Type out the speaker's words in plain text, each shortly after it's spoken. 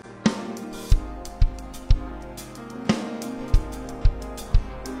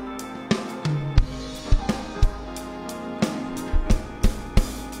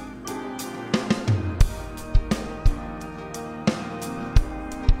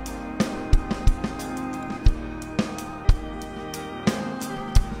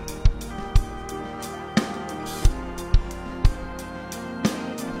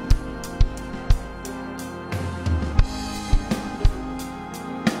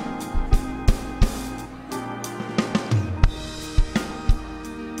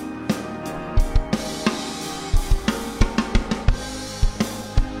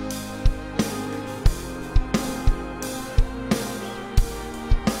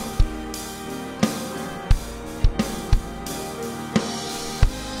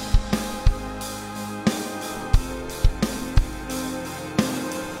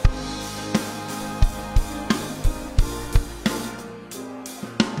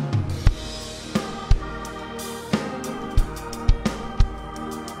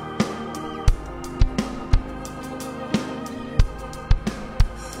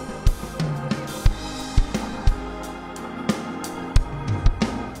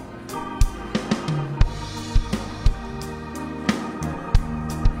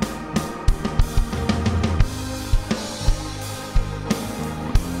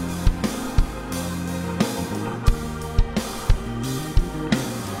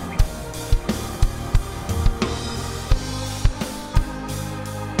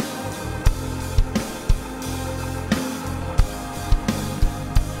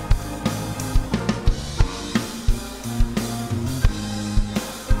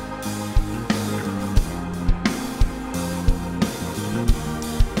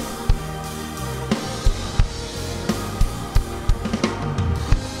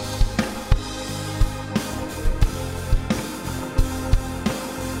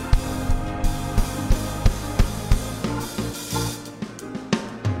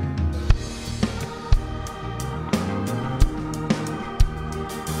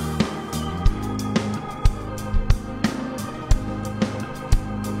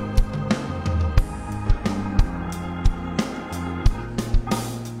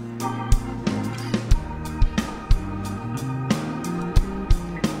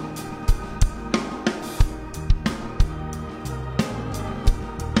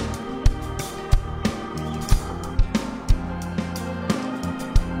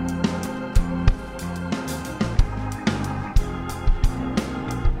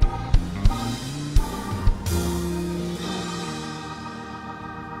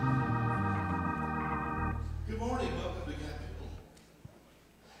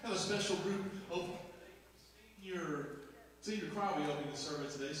special group of senior choir will be opening the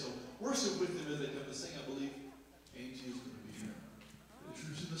service today. So worship with them as they come to sing. I believe Angie is going to be here.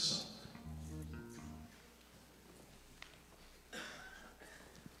 Introducing the song.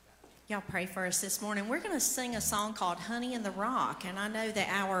 Y'all pray for us this morning. We're going to sing a song called Honey in the Rock. And I know that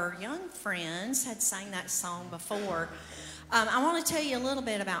our young friends had sang that song before. I want to tell you a little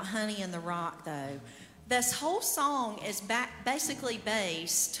bit about Honey in the Rock, though. This whole song is basically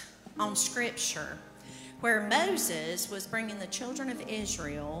based on Scripture, where Moses was bringing the children of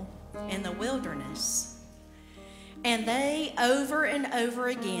Israel in the wilderness. And they, over and over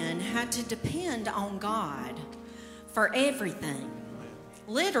again, had to depend on God for everything.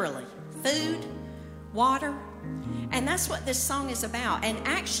 Literally, food, water. And that's what this song is about. And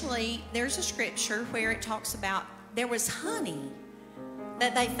actually, there's a scripture where it talks about there was honey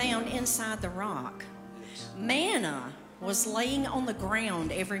that they found inside the rock. Manna was laying on the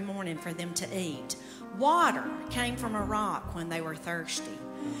ground every morning for them to eat. Water came from a rock when they were thirsty.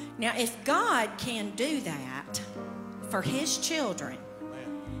 Now, if God can do that for his children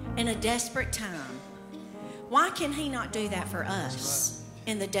in a desperate time, why can he not do that for us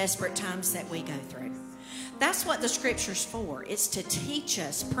in the desperate times that we go through? That's what the scripture's for. It's to teach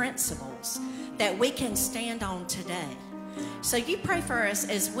us principles that we can stand on today. So you pray for us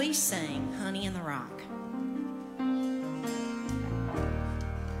as we sing Honey in the Rock.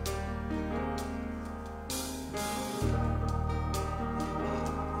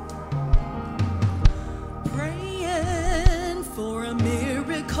 Praying for a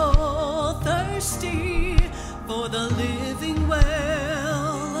miracle, thirsty for the living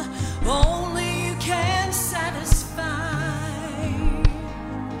well. Only you can satisfy.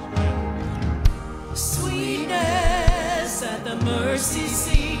 Sweetness at the mercy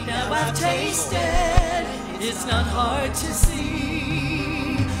seat. Now I've tasted, it's not hard to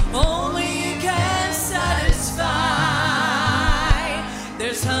see. Only you can satisfy.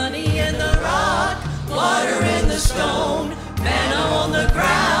 There's honey in the rock, water in the stone, manna on the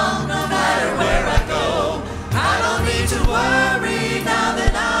ground, no matter where I go. I don't need to worry now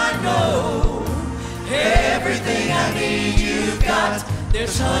that I know everything I need you've got.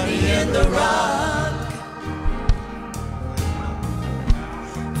 There's honey in the rock.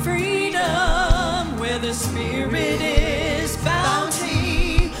 Freedom where the Spirit is,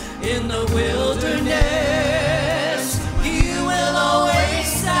 bounty in the wilderness. You will always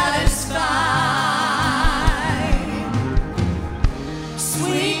satisfy.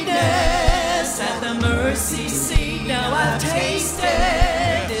 Sweetness at the mercy seat. Now I've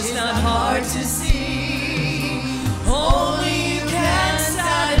tasted, it's not hard to see. Only you can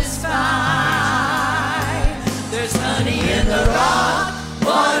satisfy. There's honey in the rock,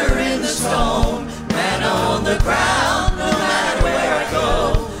 water in the stone, manna on the ground, no matter where I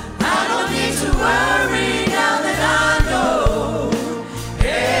go. I don't need to worry now that I know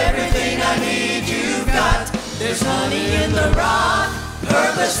everything I need you've got. There's honey in the rock,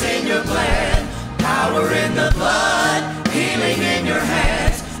 purpose in your plan, power in the blood, healing in your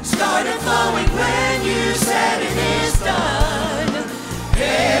hands. Started flowing when you said it is done.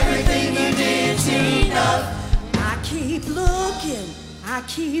 Everything you did's enough. I keep looking, I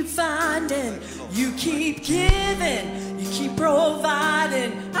keep finding, you keep giving, you keep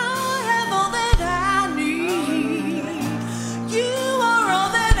providing. I have all that I need. You are all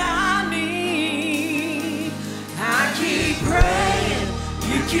that I need. I keep praying,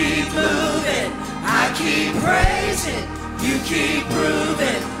 you keep moving. I keep praising, you keep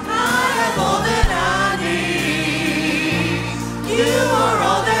proving. I have all that I need. You are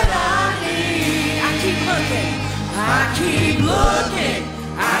all that I need. I keep looking, I keep looking,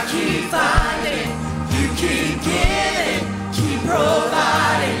 I keep finding. You keep giving, keep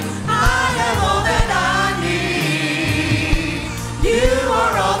providing. I have all that I need. You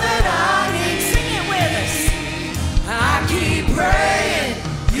are all that I need. Sing it with us. I keep praying,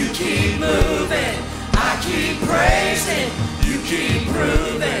 you keep moving. I keep praising, you keep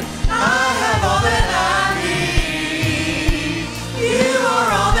proving. I have all that I need. You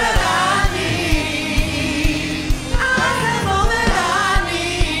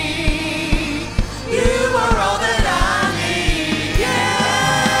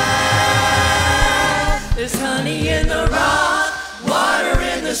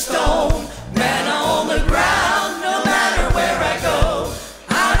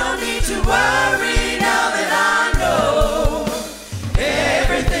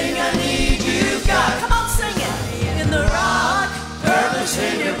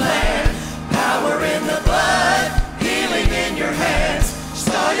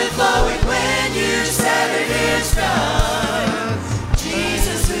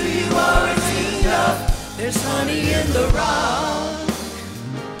There's honey in the rock.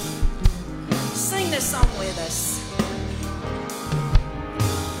 Sing this song with us.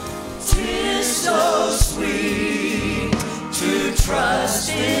 'Tis so sweet to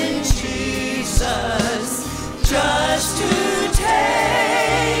trust in Jesus, just to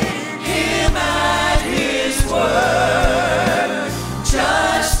take him at his word,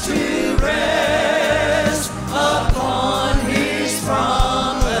 just to rest upon his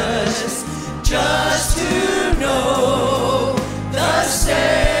promise, just to know thus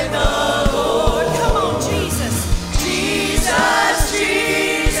saith the Lord. Come on, Jesus. Jesus,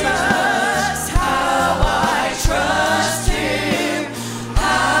 Jesus, how I trust him,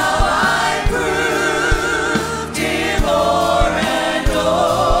 how I proved him o'er and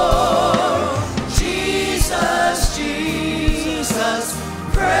o'er. Jesus, Jesus,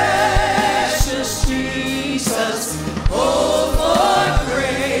 precious Jesus, oh, for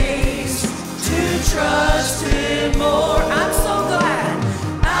grace to trust him more. I'm so glad.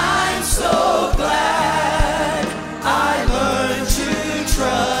 I'm so glad I learned to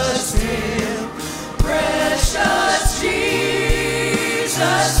trust him. Precious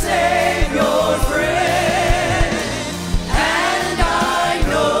Jesus, Savior, friend. And I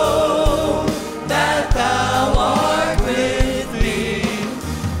know that thou art with me,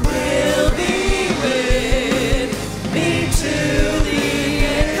 will be with me to the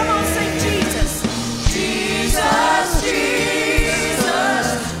end. Come on, sing Jesus. Jesus, Jesus,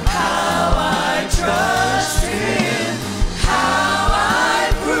 how I trust him, how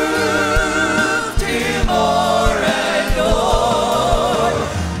I proved him o'er and o'er.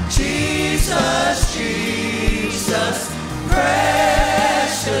 Jesus, Jesus,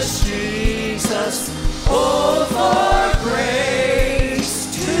 precious Jesus, oh, for grace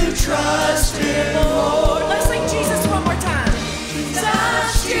to trust him more. Let's sing Jesus one more time.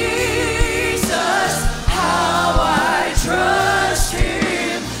 Jesus, Jesus, how I trust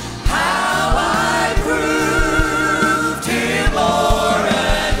him, how I proved him o'er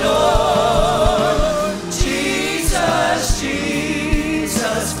and o'er. Jesus,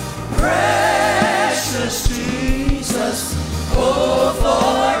 Jesus, precious Jesus, oh,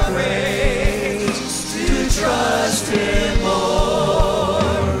 for grace to trust him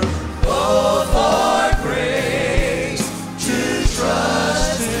more. Oh, for grace to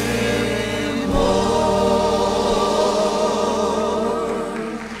trust him more.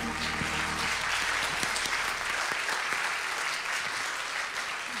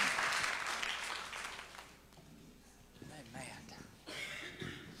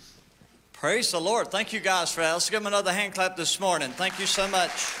 Praise the Lord. Thank you guys for that. Let's give them another hand clap this morning. Thank you so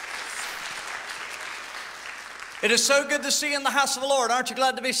much. It is so good to see you in the house of the Lord. Aren't you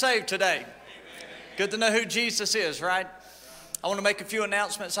glad to be saved today? Amen. Good to know who Jesus is, right? I want to make a few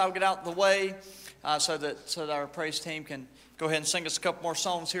announcements. I'll get out the way so that our praise team can go ahead and sing us a couple more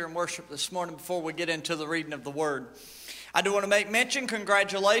songs here in worship this morning before we get into the reading of the Word. I do want to make mention,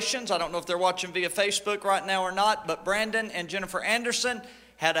 congratulations. I don't know if they're watching via Facebook right now or not, but Brandon and Jennifer Anderson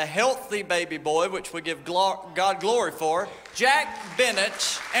had a healthy baby boy, which we give God glory for. Jack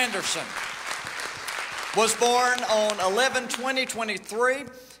Bennett Anderson was born on 11/20/23,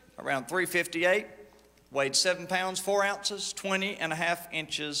 around 358, weighed 7 pounds, 4 ounces, 20.5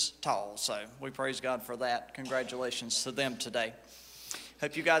 inches tall. So we praise God for that. Congratulations to them today.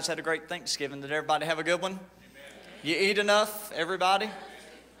 Hope you guys had a great Thanksgiving. Did everybody have a good one? Amen. You eat enough, everybody?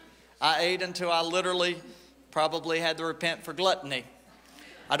 I ate until I literally probably had to repent for gluttony.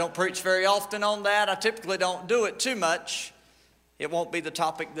 I don't preach very often on that. I typically don't do it too much. It won't be the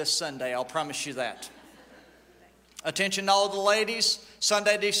topic this Sunday, I'll promise you that. Attention to all the ladies.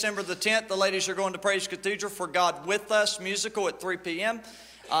 Sunday, December the 10th, the ladies are going to Praise Cathedral for God With Us musical at 3 p.m.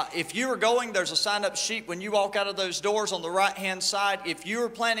 If you are going, there's a sign-up sheet when you walk out of those doors on the right-hand side. If you are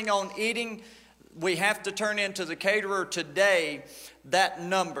planning on eating, we have to turn into the caterer today that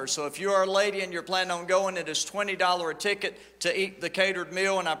number. So if you are a lady and you're planning on going, it is $20 a ticket to eat the catered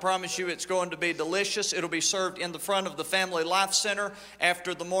meal, and I promise you it's going to be delicious. It'll be served in the front of the Family Life Center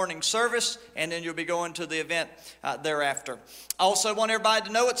after the morning service, and then you'll be going to the event thereafter. I also want everybody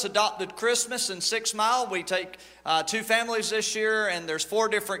to know it's Adopted Christmas in 6 Mile. We take 2 families this year, and there's 4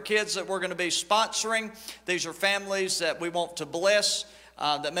 different kids that we're going to be sponsoring. These are families that we want to bless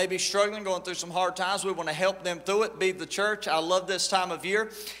that may be struggling, going through some hard times. We want to help them through it, be the church. I love this time of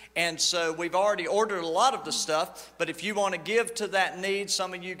year. And so we've already ordered a lot of the stuff, but if you want to give to that need,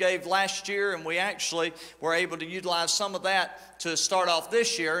 some of you gave last year, and we actually were able to utilize some of that to start off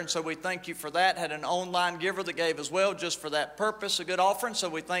this year, and so we thank you for that. Had an online giver that gave as well just for that purpose, a good offering, so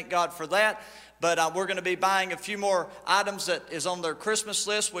we thank God for that. But we're going to be buying a few more items that is on their Christmas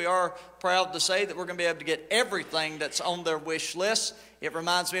list. We are proud to say that we're going to be able to get everything that's on their wish list. It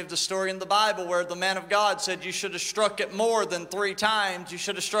reminds me of the story in the Bible where the man of God said you should have struck it more than 3 times. You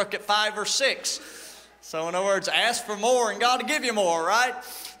should have struck it 5 or 6. So in other words, ask for more and God will give you more, right?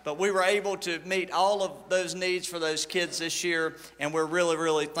 But we were able to meet all of those needs for those kids this year, and we're really,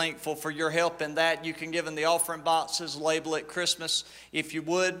 really thankful for your help in that. You can give in the offering boxes, label it Christmas if you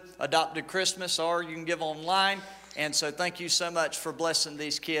would, Adopted Christmas, or you can give online. And so thank you so much for blessing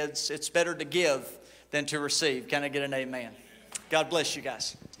these kids. It's better to give than to receive. Can I get an amen? God bless you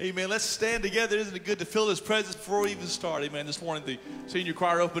guys. Amen. Let's stand together. Isn't it good to feel His presence before we even start? Amen. This morning the senior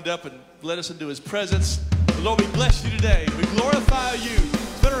choir opened up and led us into His presence. The Lord, we bless you today. We glorify you.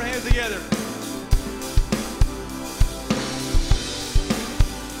 Put our hands together.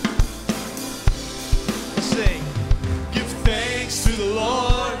 Sing. Give thanks to the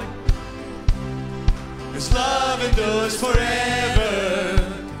Lord. His love endures forever.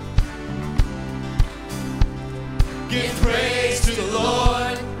 Give praise to the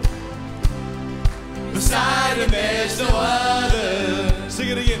Lord. Beside Him there's no other. Sing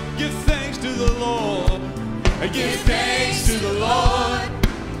it again. Give thanks to the Lord. Give thanks to the Lord.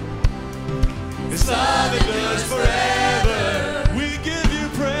 His love endures forever. We give you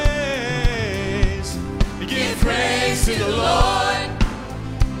praise. Give praise to the Lord.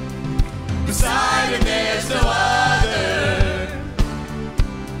 Beside Him there's no other.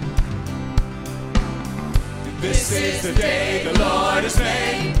 This is the day the Lord has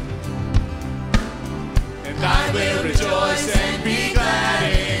made, and I will rejoice and be glad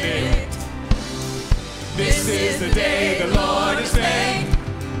in it. This is the day the Lord has made.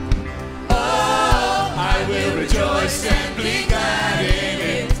 Oh, I will rejoice and be glad in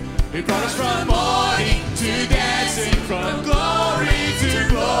it. He brought us from mourning to dancing, from glory to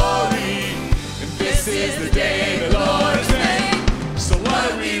glory. And this is the day the Lord has made. So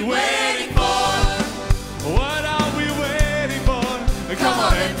what are we waiting for? What are we waiting for? Come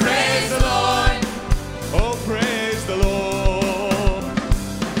on and praise the Lord. Oh, praise the Lord.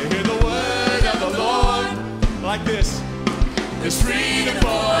 You hear the word of the Lord like this. There's freedom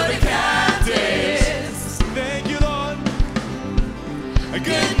for the captives. Thank you, Lord.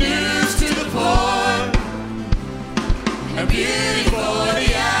 Good news to the poor, and beauty for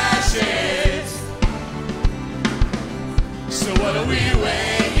the ashes. So what are we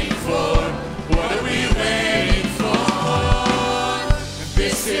waiting for? What are we waiting for? And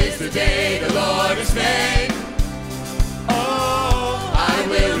this is the day the Lord has made. Oh, I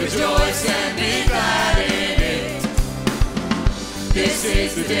will rejoice and be glad in it. This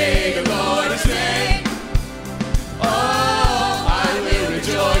is the day the Lord has made. Oh, I will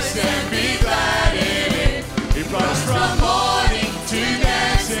rejoice and be glad in it. He brought us from mourning to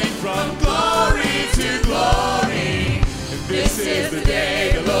dancing, from glory to glory. And this is the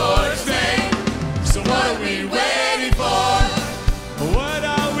day the Lord has made. So what are we waiting for? What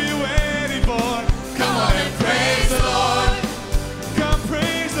are we waiting for? Come on and praise the Lord. Come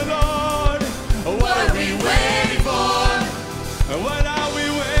praise the Lord. What are we waiting for? What are we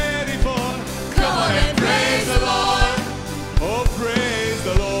waiting for? Come on and praise the Lord. Oh, praise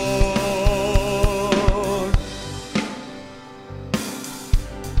the Lord.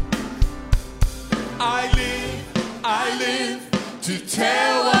 I live to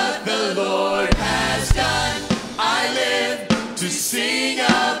tell what the Lord has done. I live to sing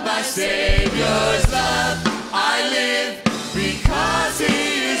of my Savior's love. I live because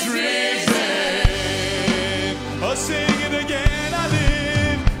He is risen. Oh, sing it again. I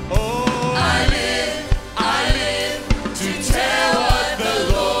live. Oh, I live to tell what the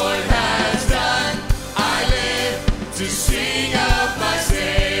Lord has done. I live to sing of my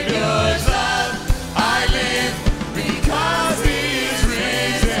Savior's love. I live because He is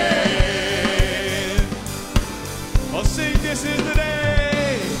risen. Oh, sing, this is the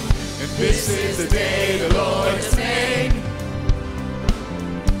day, and this is the day the Lord has made.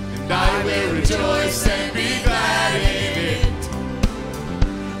 And I will rejoice and be glad in it.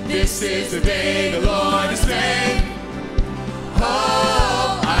 This is the day the Lord has made.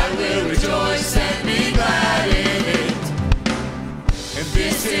 Oh, I will rejoice and be glad in it. And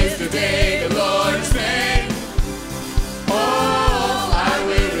this is the day the Lord has made. Oh, I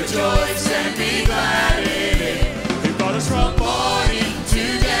will rejoice and be glad in it. He brought us from mourning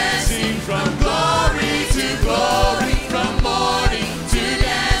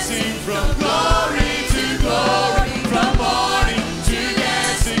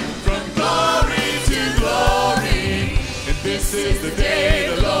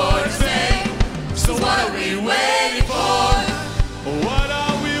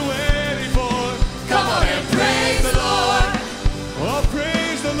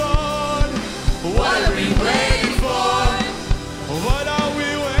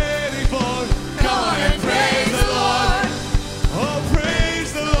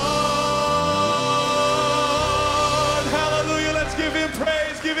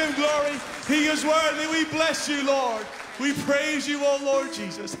He is worthy. We bless you, Lord. We praise you, oh Lord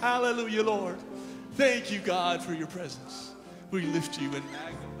Jesus. Hallelujah, Lord. Thank you, God, for your presence. We lift you and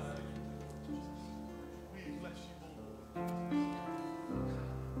magnify you. We bless you,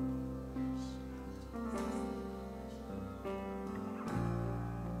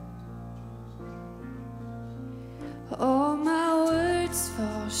 Lord. All my words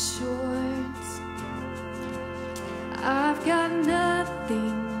fall short. I've got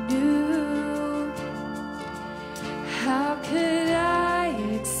nothing new. How could I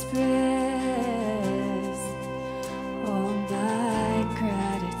express all my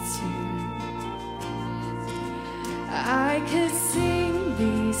gratitude? I could sing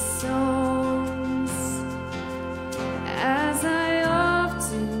these songs as I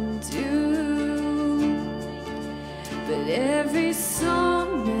often do, but every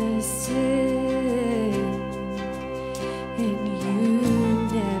song must end, and you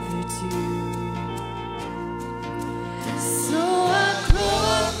never do. So I throw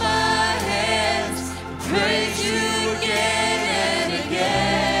up my hands and praise you again and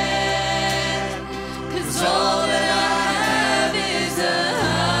again, 'cause all that I have is a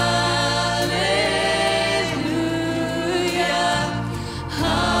hallelujah,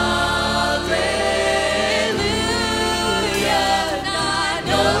 hallelujah. And I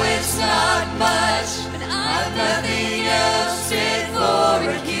know it's not much, but I've nothing else fit for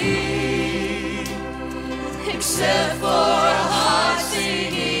a king except for a heart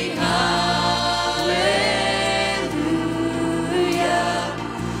singing hallelujah,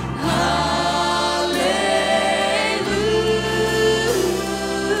 hallelujah.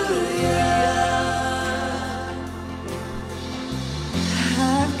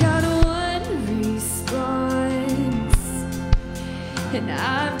 I've got one response, and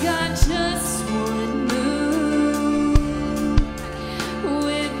I've got just one move.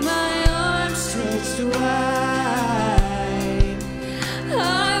 With my arms stretched wide,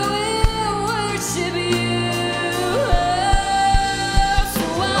 I will worship you. So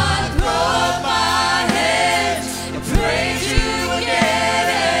I throw up my hands and praise you again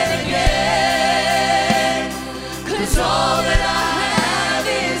and again, 'cause all that I have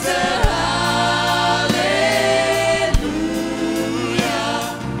is a hallelujah,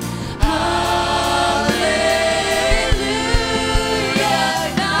 hallelujah.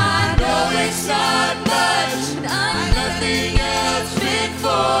 And I know it's not much, and I'm nothing else fit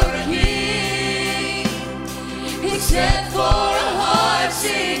for a king except for a heart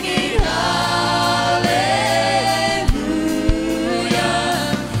singing hallelujah,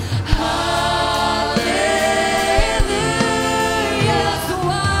 hallelujah. So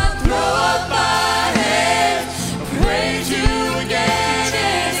I throw up my hands and praise you again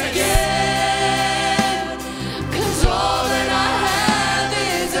and again, 'cause all that I have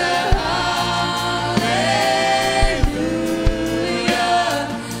is a hallelujah,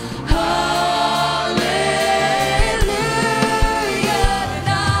 hallelujah. And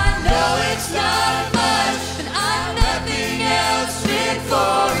I know it's not much, but I'm nothing else fit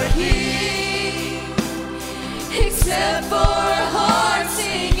for a king except for a heart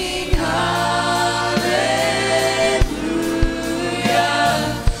singing hallelujah,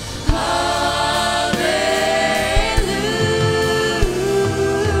 hallelujah.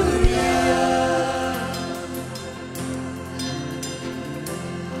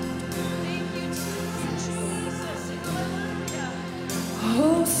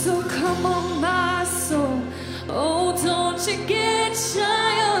 Oh, so come on, my soul. Oh, don't you get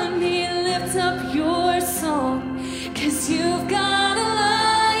shy on me. Lift up your song, 'cause you've got a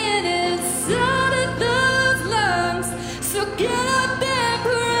lion inside of those lungs. So get up there,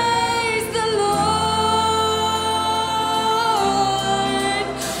 praise the Lord.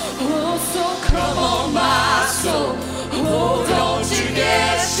 Oh, so come on, my soul. Oh, don't you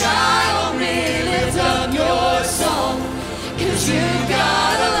get shy on me. Lift up your song, 'cause you've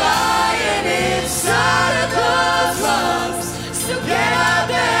got a lion inside of those lungs. So get out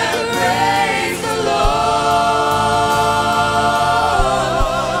there and praise the Lord.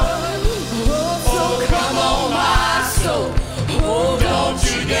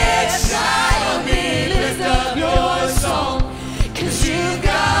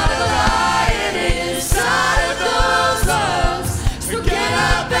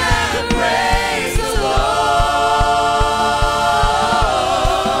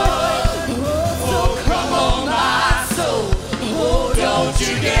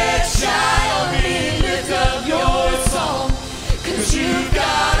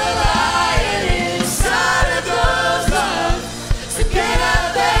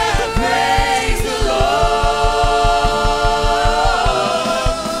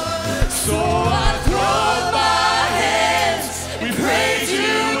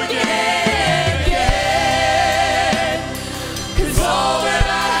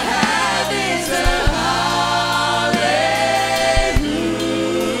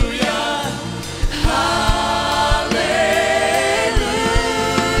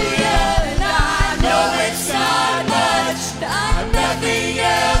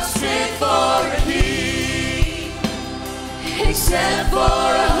 except for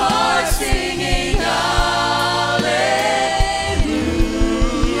a heart singing hallelujah,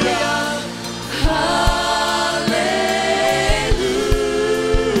 hallelujah.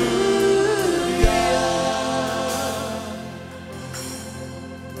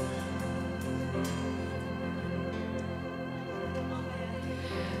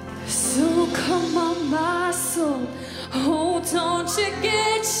 So come on, my soul. Oh, don't you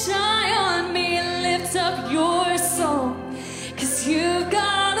get shy on me. Lift up your song. 'Cause you've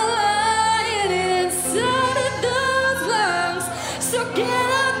got a lion inside of those lungs. So get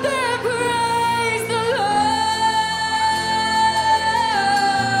up and praise the Lord.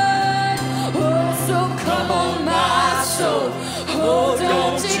 Oh, so come on, my soul. Oh,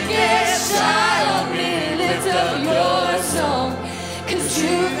 don't you get shy on me. Lift up your song. 'Cause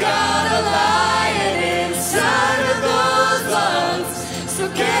you've got a lion inside of those lungs. So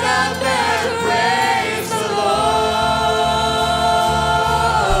get up and praise the Lord.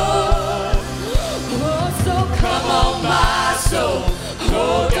 Oh, so come on, my soul.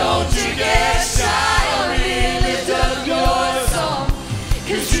 Oh, don't you get shy on me. Lift up your song.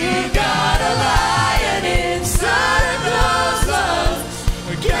 'Cause you've got a lion inside of those lungs.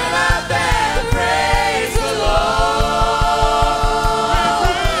 Get up and praise the Lord.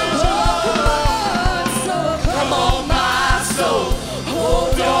 So come on, my soul. Oh,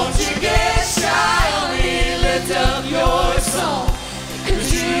 don't you get shy on me. Lift up your song. 'Cause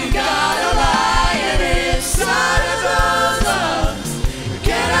you've got a lion inside of those lungs.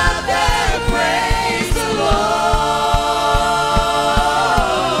 Get up and praise the Lord.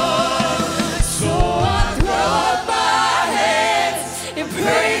 So I throw up my hands and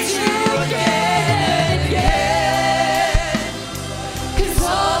praise you again and again. 'Cause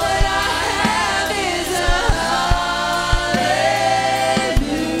all that I have is a hallelujah,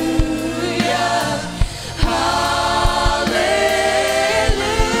 hallelujah.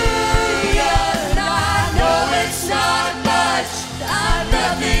 And I know it's not much, I've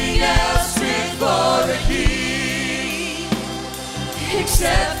nothing else fit for a king,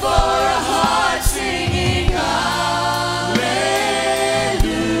 except for a heart singing hallelujah,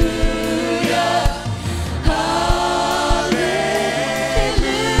 hallelujah.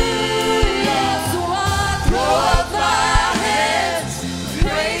 So I throw up my hands,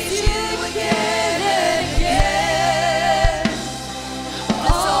 praise you again and again.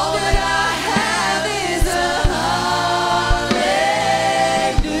 All that I have is a hallelujah,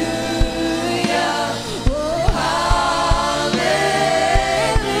 oh hallelujah.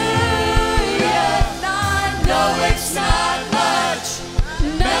 And I know it's not much,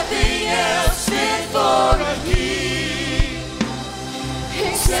 nothing else fit for a king,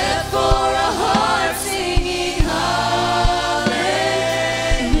 except for a heart singing hallelujah,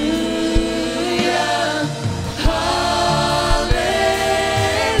 hallelujah,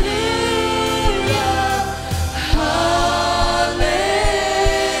 hallelujah,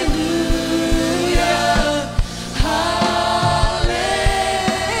 hallelujah.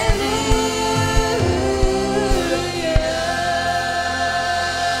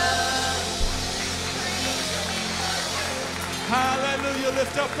 Hallelujah.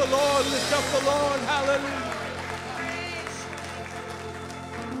 Lift up the Lord. Lift up the Lord. Hallelujah.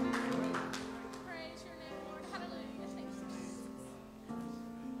 Praise your name, Lord. Hallelujah.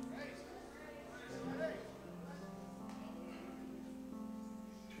 Thank you.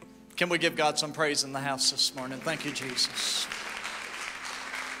 Can we give God some praise in the house this morning? Thank you, Jesus.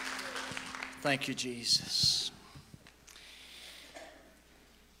 Thank you, Jesus.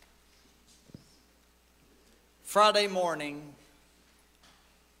 Friday morning,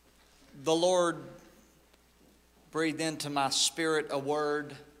 the Lord breathed into my spirit a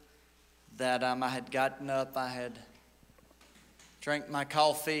word that I had gotten up. I had drank my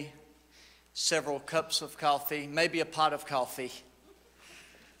coffee, several cups of coffee, maybe a pot of coffee.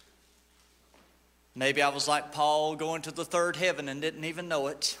 Maybe I was like Paul going to the third heaven and didn't even know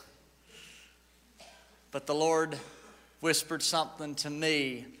it. But the Lord whispered something to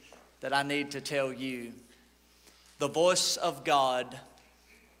me that I need to tell you. The voice of God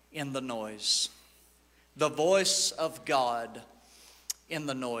in the noise. The voice of God in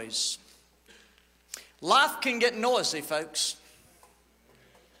the noise. Life can get noisy, folks.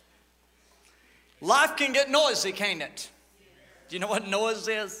 Life can get noisy, can't it? Do you know what noise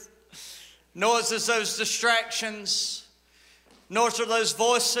is? Noise is those distractions. Noise are those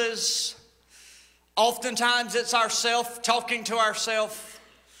voices. Oftentimes it's ourself talking to ourselves.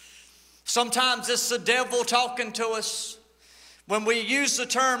 Sometimes it's the devil talking to us. When we use the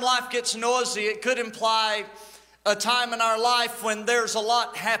term life gets noisy, it could imply a time in our life when there's a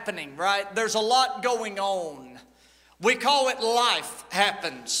lot happening, right? There's a lot going on. We call it life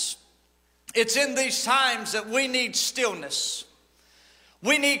happens. It's in these times that we need stillness.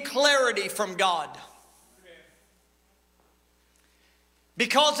 We need clarity from God.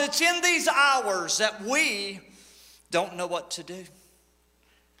 Because it's in these hours that we don't know what to do.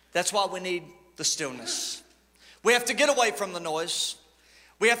 That's why we need the stillness. We have to get away from the noise.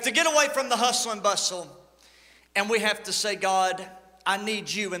 We have to get away from the hustle and bustle. And we have to say, God, I need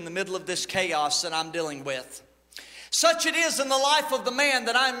you in the middle of this chaos that I'm dealing with. Such it is in the life of the man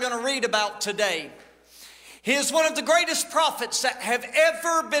that I'm going to read about today. He is one of the greatest prophets that have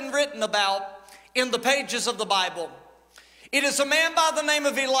ever been written about in the pages of the Bible. It is a man by the name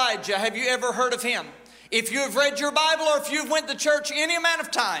of Elijah. Have you ever heard of him? If you have read your Bible or if you've went to church any amount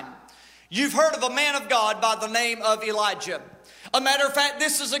of time, you've heard of a man of God by the name of Elijah. A matter of fact,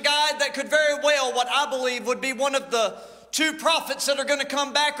 this is a guy that could very well, what I believe would be one of the two prophets that are going to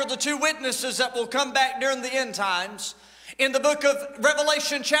come back, or the two witnesses that will come back during the end times. In the book of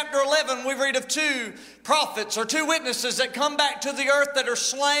Revelation chapter 11, we read of two prophets or two witnesses that come back to the earth that are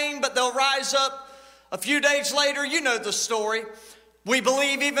slain, but they'll rise up a few days later. You know the story. We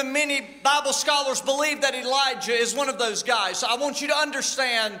believe, even many Bible scholars believe, that Elijah is one of those guys. So I want you to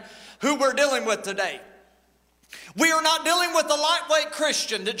understand who we're dealing with today. We are not dealing with a lightweight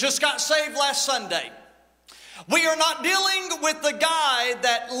Christian that just got saved last Sunday. We are not dealing with the guy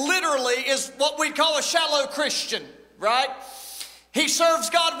that literally is what we call a shallow Christian, right? He serves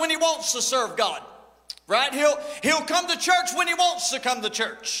God when he wants to serve God, right? He'll come to church when he wants to come to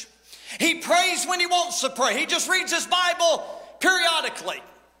church. He prays when he wants to pray. He just reads his Bible periodically.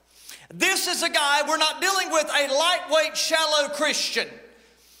 This is a guy, we're not dealing with a lightweight, shallow Christian.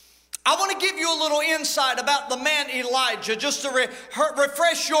 I want to give you a little insight about the man Elijah, just to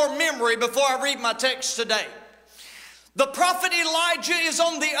refresh your memory before I read my text today. The prophet Elijah is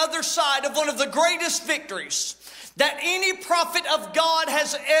on the other side of one of the greatest victories that any prophet of God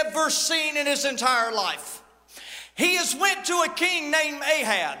has ever seen in his entire life. He has went to a king named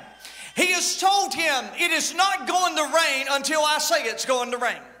Ahab. He has told him, it is not going to rain until I say it's going to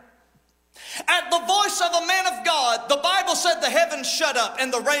rain. At the voice of a man of God, the Bible said the heavens shut up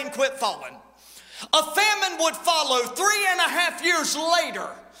and the rain quit falling. A famine would follow. 3.5 years later,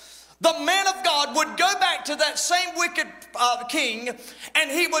 the man of God would go back to that same wicked king,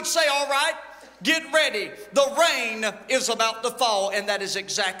 and he would say, all right, get ready. The rain is about to fall. And that is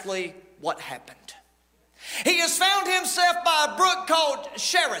exactly what happened. He has found himself by a brook called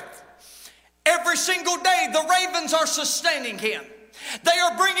Cherith. Every single day, the ravens are sustaining him. They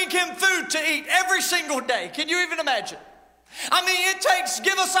are bringing him food to eat every single day. Can you even imagine? I mean, it takes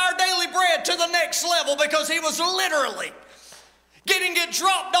give us our daily bread to the next level, because he was literally getting it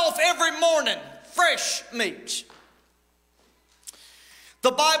dropped off every morning, fresh meat.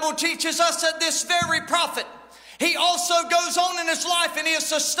 The Bible teaches us that this very prophet, he also goes on in his life and he is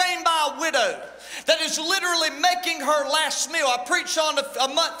sustained by a widow that is literally making her last meal. I preached on a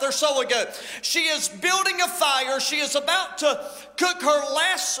month or so ago. She is building a fire. She is about to cook her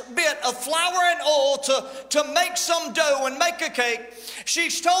last bit of flour and oil to make some dough and make a cake.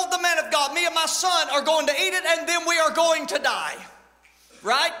 She's told the man of God, me and my son are going to eat it and then we are going to die.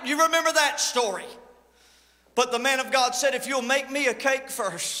 Right? You remember that story. But the man of God said, if you'll make me a cake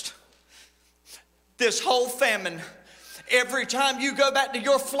first, this whole famine, every time you go back to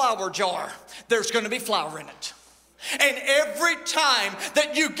your flour jar, there's going to be flour in it. And every time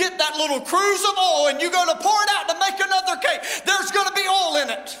that you get that little cruse of oil and you're going to pour it out to make another cake, there's going to be oil in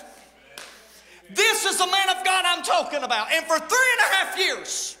it. This is the man of God I'm talking about. And for 3.5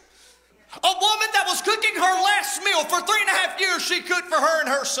 years, a woman that was cooking her last meal for 3.5 years, she cooked for her and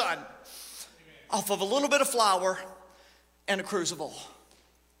her son off of a little bit of flour and a cruse of oil.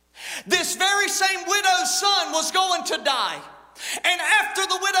 This very same widow's son was going to die. And after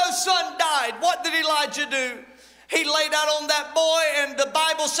the widow's son died, what did Elijah do? He laid out on that boy, and the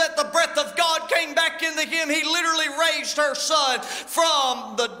Bible said the breath of God came back into him. He literally raised her son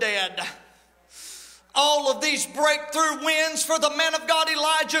from the dead. All of these breakthrough wins for the man of God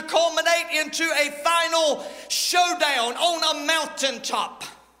Elijah culminate into a final showdown on a mountaintop.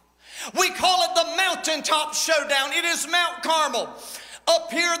 We call it the mountaintop showdown. It is Mount Carmel.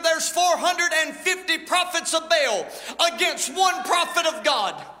 Up here, there's 450 prophets of Baal against one prophet of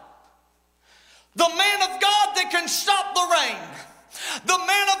God. The man of God that can stop the rain, the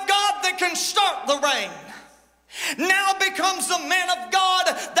man of God that can start the rain, now becomes the man of God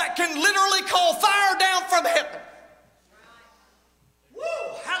that can literally call fire down from heaven. Woo,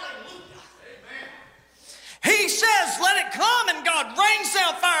 hallelujah. Amen. He says, let it come, and God rains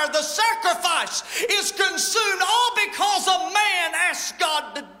down fire. The sacrifice is consumed, all because a man asked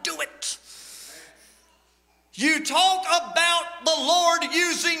God to do it. You talk about the Lord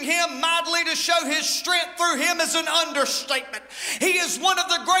using him mightily to show his strength through him is an understatement. He is one of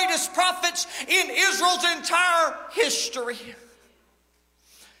the greatest prophets in Israel's entire history.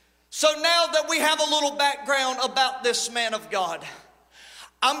 So now that we have a little background about this man of God,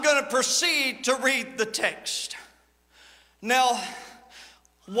 I'm going to proceed to read the text. Now,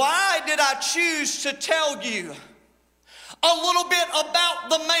 why did I choose to tell you a little bit about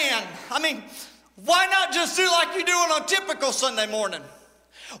the man? I mean, why not just do like you do on a typical Sunday morning?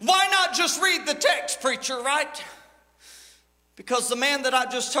 Why not just read the text, preacher, right? Because the man that I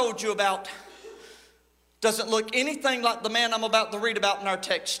just told you about doesn't look anything like the man I'm about to read about in our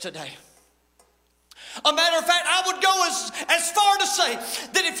text today. A matter of fact, I would go as far to say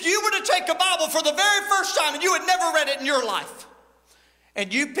that if you were to take a Bible for the very first time and you had never read it in your life,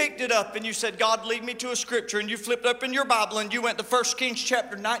 and you picked it up and you said, God, lead me to a scripture, and you flipped up in your Bible and you went to 1 Kings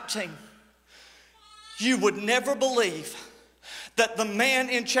chapter 19, you would never believe that the man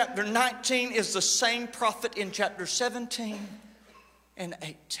in chapter 19 is the same prophet in chapter 17 and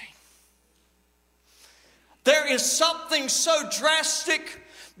 18. There is something so drastic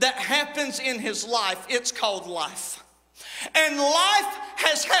that happens in his life. It's called life. And life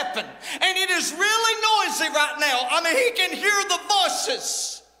has happened. And it is really noisy right now. I mean, he can hear the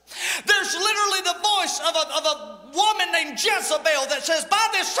voices. There's literally the voice of a woman named Jezebel that says, by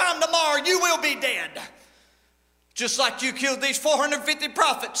this time tomorrow you will be dead. Just like you killed these 450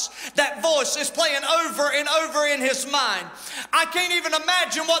 prophets. That voice is playing over and over in his mind. I can't even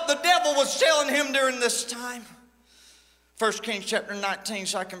imagine what the devil was telling him during this time. 1 Kings chapter 19,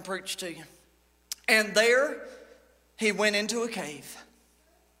 so I can preach to you. And there he went into a cave.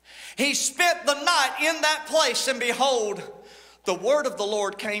 He spent the night in that place, and behold, the word of the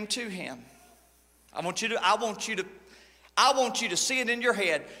Lord came to him. I want you to see it in your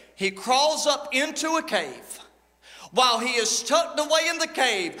head. He crawls up into a cave. While he is tucked away in the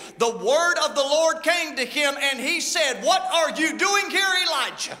cave, the word of the Lord came to him, and he said, what are you doing here,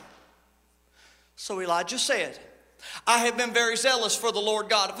 Elijah? So Elijah said, I have been very zealous for the Lord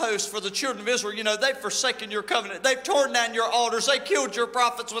God of hosts, for the children of Israel. You know, they've forsaken your covenant. They've torn down your altars. They killed your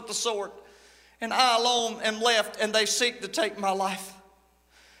prophets with the sword. And I alone am left, and they seek to take my life.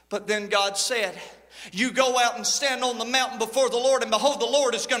 But then God said, you go out and stand on the mountain before the Lord, and behold, the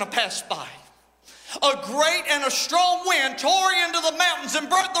Lord is going to pass by. A great and a strong wind tore into the mountains and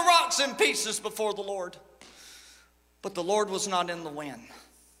broke the rocks in pieces before the Lord. But the Lord was not in the wind.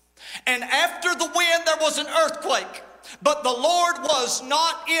 And after the wind there was an earthquake, but the Lord was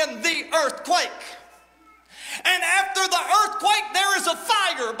not in the earthquake. And after the earthquake there is a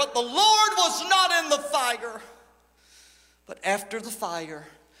fire, but the Lord was not in the fire. But after the fire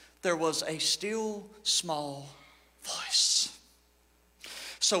there was a still small voice.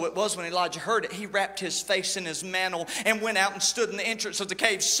 So it was when Elijah heard it, he wrapped his face in his mantle and went out and stood in the entrance of the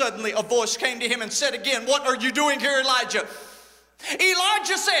cave. Suddenly a voice came to him and said again, what are you doing here, Elijah?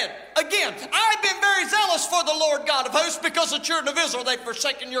 Elijah said, again, I've been very zealous for the Lord God of hosts, because the children of Israel, they've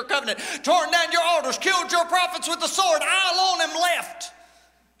forsaken your covenant, torn down your altars, killed your prophets with the sword. I alone am left,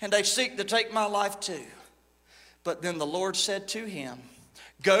 and they seek to take my life too. But then the Lord said to him,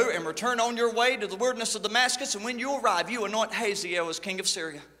 go and return on your way to the wilderness of Damascus, and when you arrive, you anoint Hazael as king of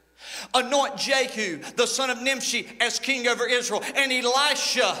Syria. Anoint Jehu, the son of Nimshi, as king over Israel, and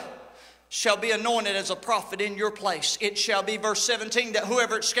Elisha shall be anointed as a prophet in your place. It shall be, verse 17, that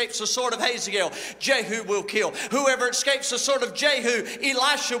whoever escapes the sword of Hazael, Jehu will kill. Whoever escapes the sword of Jehu,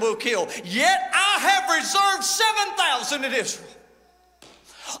 Elisha will kill. Yet I have reserved 7,000 in Israel,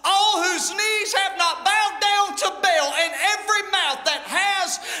 all whose knees have not bowed down to Baal, and every mouth that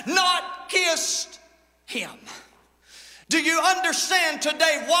has not kissed him. Do you understand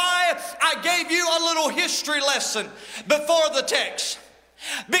today why I gave you a little history lesson before the text?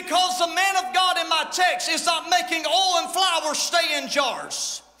 Because the man of God in my text is not making oil and flour stay in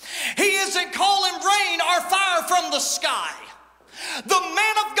jars. He isn't calling rain or fire from the sky. The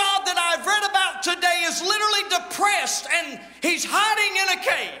man of God that I've read about today is literally depressed, and he's hiding in a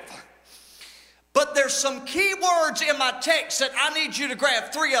cave. But there's some key words in my text that I need you to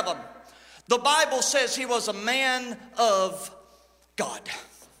grab, 3 of them. The Bible says he was a man of God.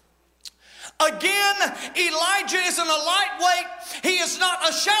 Again, Elijah isn't a lightweight. He is not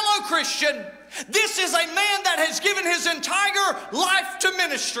a shallow Christian. This is a man that has given his entire life to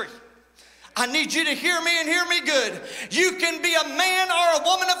ministry. I need you to hear me and hear me good. You can be a man or a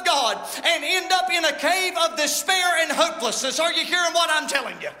woman of God and end up in a cave of despair and hopelessness. Are you hearing what I'm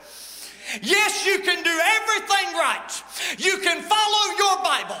telling you? Yes, you can do everything right. You can follow your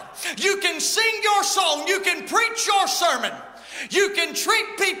Bible. You can sing your song. You can preach your sermon. You can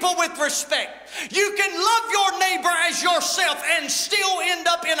treat people with respect. You can love your neighbor as yourself and still end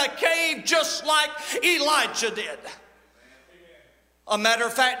up in a cave just like Elijah did. A matter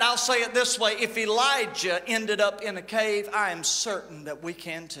of fact, I'll say it this way. If Elijah ended up in a cave, I am certain that we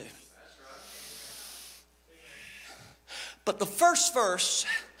can too. But the first verse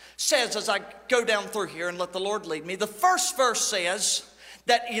says, as I go down through here and let the Lord lead me, the first verse says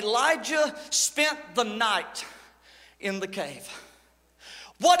that Elijah spent the night in the cave.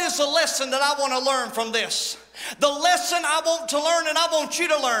 What is the lesson that I want to learn from this? The lesson I want to learn and I want you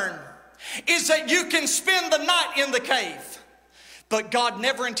to learn is that you can spend the night in the cave, but God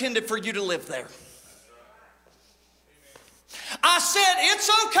never intended for you to live there. I said it's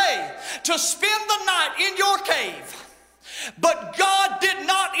okay to spend the night in your cave, but God did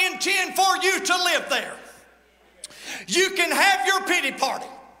not intend for you to live there. You can have your pity party.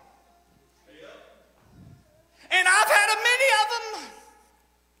 And I've had many of them.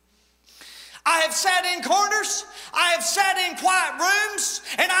 I have sat in corners, I have sat in quiet rooms,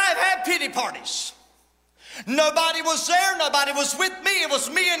 and I have had pity parties. Nobody was there, nobody was with me, it was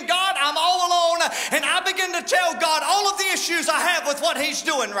me and God, I'm all alone, and I begin to tell God all of the issues I have with what He's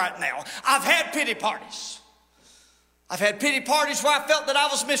doing right now. I've had pity parties. I've had pity parties where I felt that I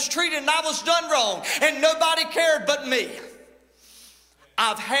was mistreated and I was done wrong, and nobody cared but me.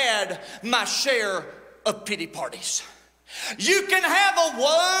 I've had my share of pity parties. You can have a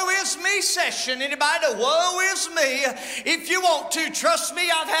woe is me session. Anybody, woe is me, if you want to. Trust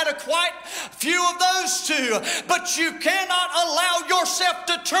me, I've had quite a few of those too. But you cannot allow yourself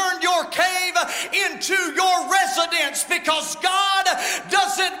to turn your cave into your residence, because God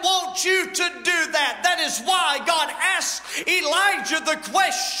doesn't want you to do that. That is why God asked Elijah the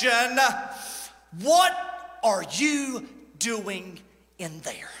question, what are you doing in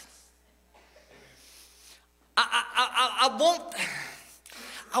there? I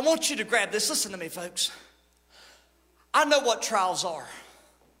want you to grab this. Listen to me, folks. I know what trials are.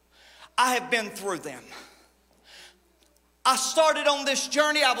 I have been through them. I started on this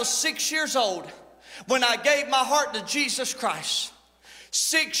journey. I was 6 years old when I gave my heart to Jesus Christ.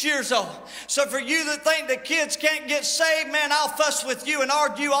 6 years old. So for you that think that kids can't get saved, man, I'll fuss with you and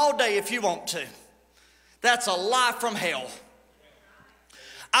argue all day if you want to. That's a lie from hell.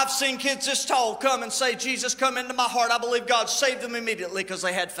 I've seen kids this tall come and say, Jesus, come into my heart. I believe God saved them immediately because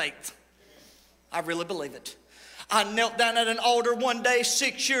they had faith. I really believe it. I knelt down at an altar one day,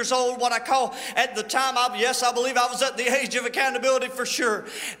 6 years old, what I call at the time, I believe I was at the age of accountability for sure.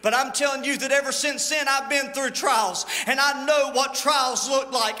 But I'm telling you that ever since then, I've been through trials. And I know what trials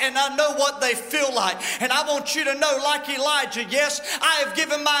look like. And I know what they feel like. And I want you to know, like Elijah, yes, I have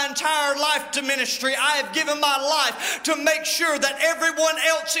given my entire life to ministry. I have given my life to make sure that everyone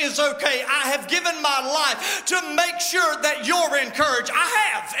else is okay. I have given my life to make sure that you're encouraged.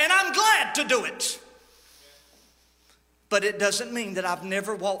 I have, and I'm glad to do it. But it doesn't mean that I've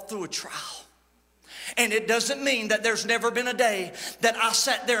never walked through a trial. And it doesn't mean that there's never been a day that I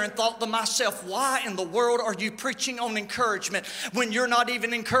sat there and thought to myself, why in the world are you preaching on encouragement when you're not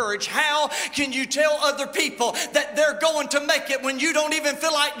even encouraged? How can you tell other people that they're going to make it when you don't even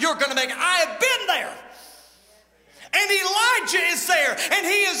feel like you're going to make it? I have been there. And Elijah is there, and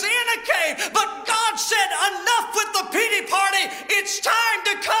he is in a cave. But God said, enough with the pity party. It's time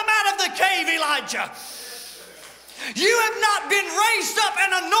to come out of the cave, Elijah. You have not been raised up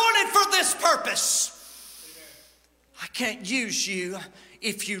and anointed for this purpose. I can't use you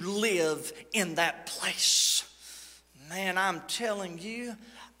if you live in that place. Man, I'm telling you,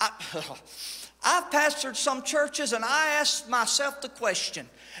 I've pastored some churches and I asked myself the question.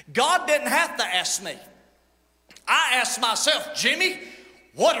 God didn't have to ask me. I asked myself, Jimmy,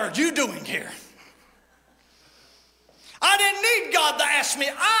 what are you doing here? I didn't need God to ask me.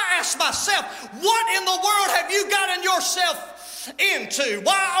 I asked myself, what in the world have you gotten yourself into?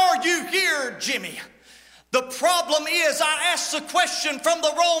 Why are you here, Jimmy? The problem is I asked the question from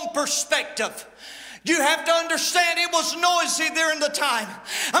the wrong perspective. You have to understand it was noisy during the time.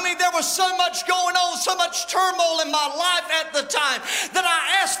 I mean, there was so much going on, so much turmoil in my life at the time that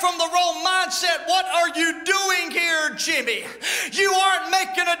I asked from the wrong mindset, what are you doing here, Jimmy? You aren't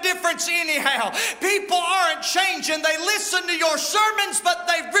making a difference anyhow. People aren't changing. They listen to your sermons, but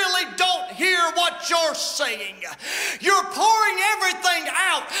they really don't hear what you're saying. You're pouring everything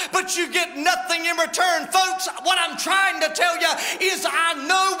out, but you get nothing in return. Folks, what I'm trying to tell you is I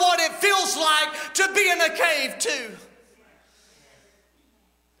know what it feels like to be in a cave too.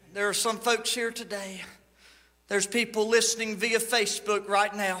 There are some folks here today. There's people listening via Facebook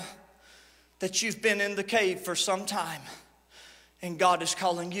right now that you've been in the cave for some time, and God is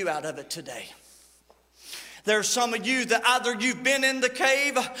calling you out of it today. There's some of you that either you've been in the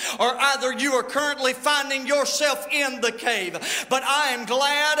cave or either you are currently finding yourself in the cave. But I am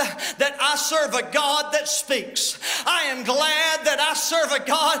glad that I serve a God that speaks. I am glad that I serve a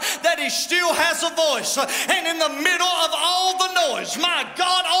God that He still has a voice. And in the middle of all the noise, my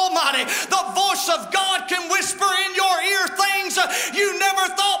God Almighty, the voice of God can whisper in your ear things you never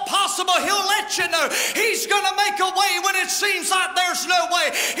thought possible. He'll let you know. He's going to make a way when it seems like there's no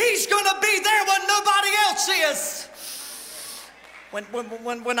way. He's going to be there when nobody else is.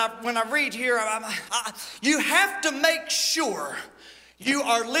 When I read here, you have to make sure you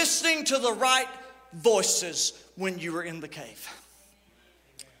are listening to the right voices when you are in the cave.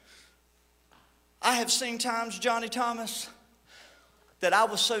 I have seen times, Johnny Thomas, that I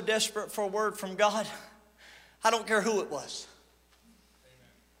was so desperate for a word from God, I don't care who it was.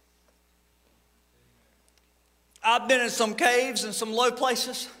 I've been in some caves and some low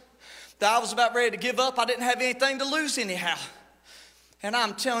places that I was about ready to give up. I didn't have anything to lose anyhow. And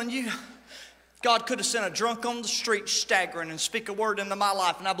I'm telling you, God could have sent a drunk on the street staggering and speak a word into my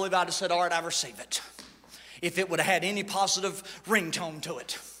life, and I believe I'd have said, all right, I receive it. If it would have had any positive ringtone to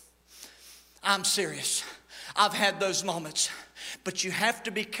it. I'm serious. I've had those moments. But you have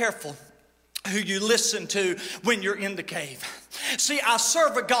to be careful who you listen to when you're in the cave. See, I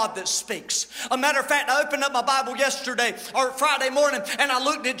serve a God that speaks. A matter of fact, I opened up my Bible yesterday or Friday morning and I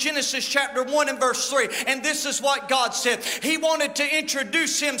looked at Genesis chapter 1 and verse 3, and this is what God said. He wanted to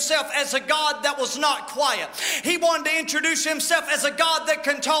introduce Himself as a God that was not quiet. He wanted to introduce Himself as a God that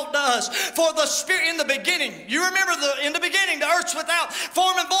can talk to us. For the Spirit in the beginning, you remember in the beginning, the earth's without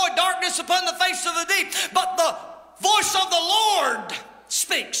form and void, darkness upon the face of the deep, but the voice of the Lord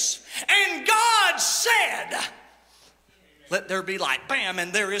speaks. And God said, let there be light. Bam,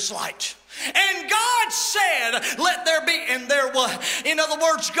 and there is light. And God said, let there be, and there was. In other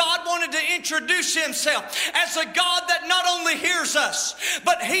words, God wanted to introduce Himself as a God that not only hears us,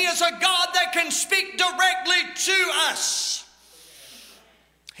 but He is a God that can speak directly to us.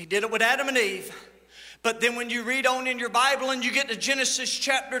 He did it with Adam and Eve. But then when you read on in your Bible and you get to Genesis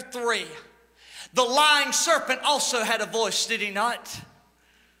chapter 3, the lying serpent also had a voice, did he not?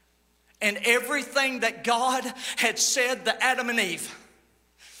 And everything that God had said to Adam and Eve,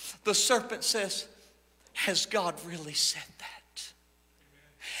 the serpent says, has God really said that?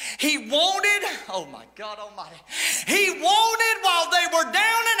 He wanted, oh my God Almighty, He wanted while they were down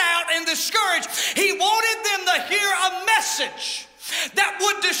and out and discouraged, He wanted them to hear a message that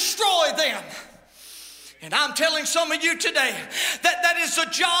would destroy them. And I'm telling some of you today that is the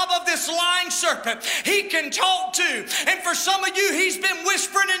job of this lying serpent. He can talk to. And for some of you, he's been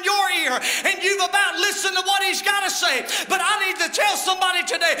whispering in your ear and you've about listened to what he's got to say. But I need to tell somebody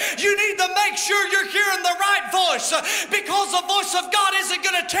today, you need to make sure you're hearing the right voice, because the voice of God isn't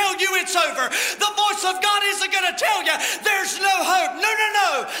going to tell you it's over. The voice of God isn't going to tell you there's no hope. No, no,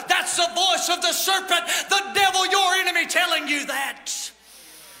 no. That's the voice of the serpent, the devil, your enemy, telling you that.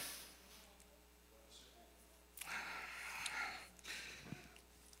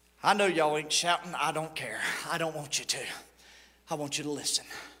 I know y'all ain't shouting. I don't care. I don't want you to. I want you to listen.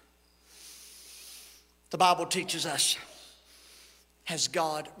 The Bible teaches us, has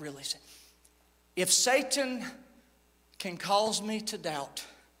God really said? If Satan can cause me to doubt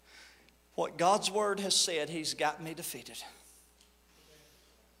what God's word has said, he's got me defeated.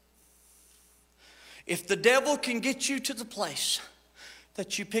 If the devil can get you to the place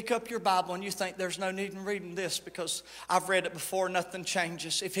that you pick up your Bible and you think there's no need in reading this because I've read it before, nothing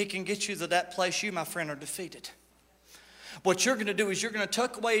changes. If he can get you to that place, you, my friend, are defeated. What you're going to do is you're going to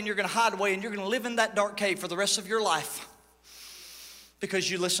tuck away and you're going to hide away and you're going to live in that dark cave for the rest of your life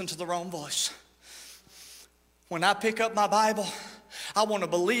because you listened to the wrong voice. When I pick up my Bible, I want to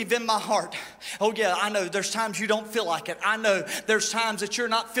believe in my heart. Oh yeah, I know there's times you don't feel like it. I know there's times that you're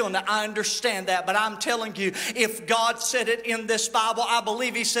not feeling it. I understand that. But I'm telling you, if God said it in this Bible, I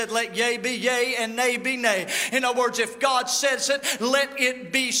believe He said, let yea be yea and nay be nay. In other words, if God says it, let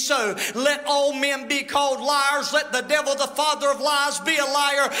it be so. Let all men be called liars. Let the devil, the father of lies, be a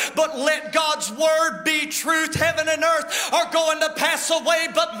liar. But let God's word be truth. Heaven and earth are going to pass away,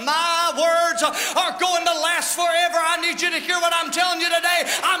 but my words are going to last forever. I need you to hear what I'm telling you today.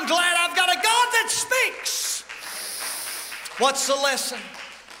 I'm glad I've got a God that speaks. What's the lesson?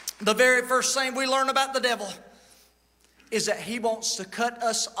 The very first thing we learn about the devil is that he wants to cut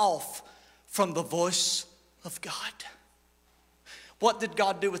us off from the voice of God. What did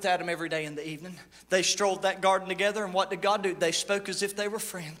God do with Adam every day in the evening? They strolled that garden together, and what did God do? They spoke as if they were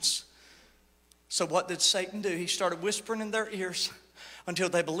friends. So what did Satan do? He started whispering in their ears until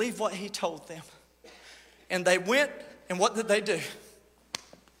they believed what he told them. And they went, and what did they do?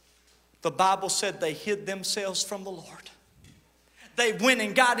 The Bible said they hid themselves from the Lord. They went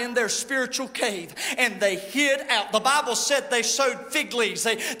and got in their spiritual cave and they hid out. The Bible said they sewed fig leaves.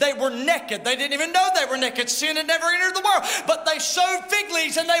 They were naked. They didn't even know they were naked. Sin had never entered the world. But they sewed fig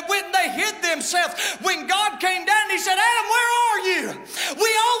leaves and they went and they hid themselves. When God came down, He said, Adam, where are you?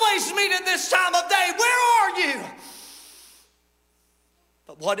 We always meet at this time of day. Where are you?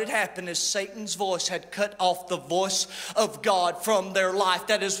 But what had happened is Satan's voice had cut off the voice of God from their life.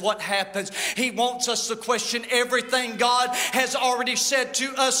 That is what happens. He wants us to question everything God has already said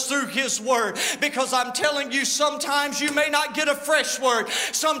to us through His Word. Because I'm telling you, sometimes you may not get a fresh word.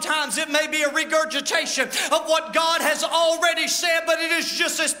 Sometimes it may be a regurgitation of what God has already said, but it is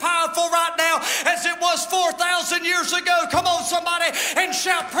just as powerful right now as it was 4,000 years ago. Come on, somebody, and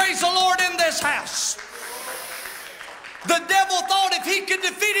shout praise the Lord in this house. The devil thought if he could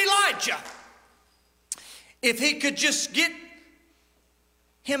defeat Elijah, if he could just get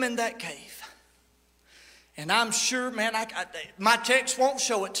him in that cave. And I'm sure, man, my text won't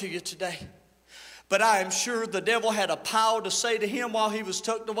show it to you today. But I am sure the devil had a pile to say to him while he was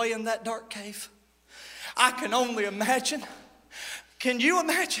tucked away in that dark cave. I can only imagine. Can you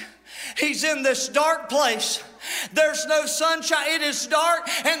imagine? He's in this dark place. There's no sunshine. It is dark,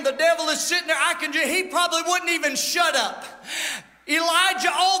 and the devil is sitting there. He probably wouldn't even shut up. Elijah,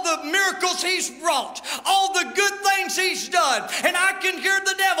 all the miracles he's wrought, all the good things he's done, and I can hear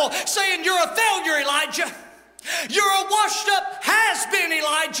the devil saying, "You're a failure, Elijah. You're a washed up has-been,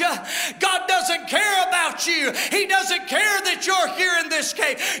 Elijah. God doesn't care about you. He doesn't care that you're here in this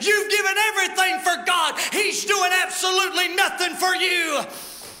cave. You've given everything for God. He's doing absolutely nothing for you."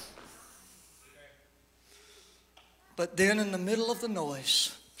 But then in the middle of the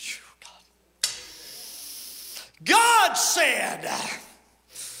noise, God said,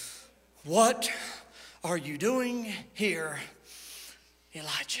 "What are you doing here,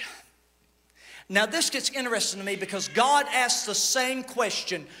 Elijah?" Now this gets interesting to me because God asked the same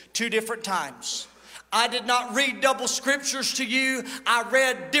question 2 different times. I did not read double scriptures to you. I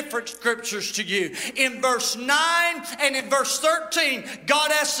read different scriptures to you. In verse 9 and in verse 13,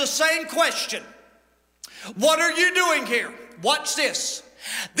 God asked the same question. What are you doing here? Watch this.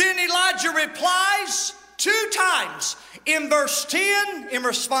 Then Elijah replies 2 times. In verse 10, in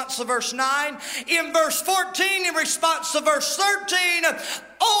response to verse 9. In verse 14, in response to verse 13.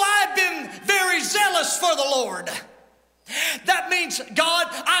 "Oh, I've been very zealous for the Lord." That means, God,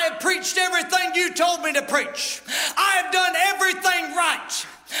 I have preached everything you told me to preach. I have done everything right.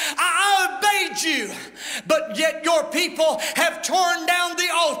 I obeyed you, but yet your people have torn down the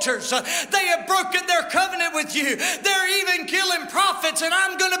altars. They have broken their covenant with you. They're even killing prophets, and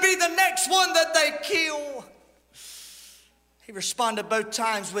I'm going to be the next one that they kill. He responded both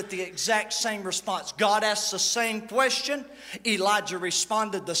times with the exact same response. God asked the same question. Elijah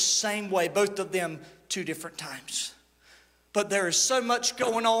responded the same way, both of them 2 different times. But there is so much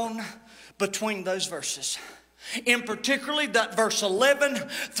going on between those verses. In particularly that verse 11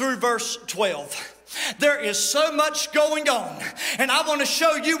 through verse 12. There is so much going on, and I want to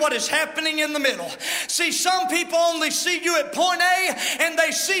show you what is happening in the middle. See, some people only see you at point A and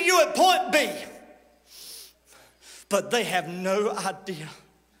they see you at point B. But they have no idea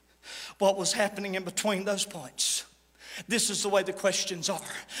what was happening in between those points. This is the way the questions are.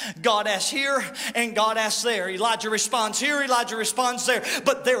 God asks here and God asks there. Elijah responds here, Elijah responds there.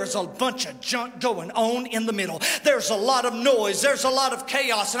 But there is a bunch of junk going on in the middle. There's a lot of noise. There's a lot of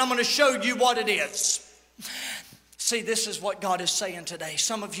chaos. And I'm going to show you what it is. See, this is what God is saying today.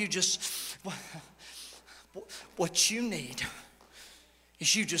 Some of you just, what you need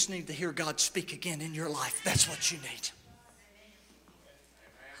is you just need to hear God speak again in your life. That's what you need.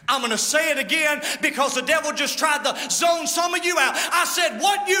 I'm going to say it again because the devil just tried to zone some of you out. I said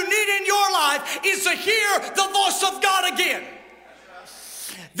what you need in your life is to hear the voice of God again.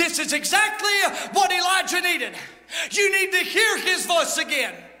 This is exactly what Elijah needed. You need to hear his voice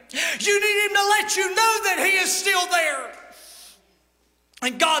again. You need him to let you know that he is still there.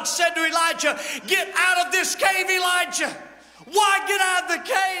 And God said to Elijah, "Get out of this cave, Elijah." Why get out of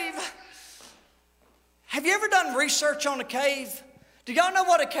the cave? Have you ever done research on a cave? Do y'all know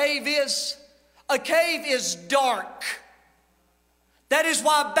what a cave is? A cave is dark. That is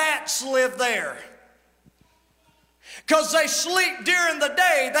why bats live there. Because they sleep during the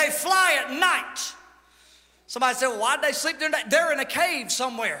day, they fly at night. Somebody said, "Well, why'd they sleep during the day?" They're in a cave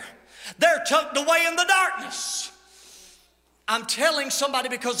somewhere. They're tucked away in the darkness. I'm telling somebody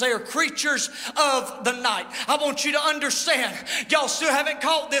because they are creatures of the night. I want you to understand. Y'all still haven't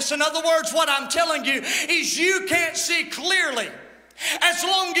caught this. In other words, what I'm telling you is you can't see clearly. As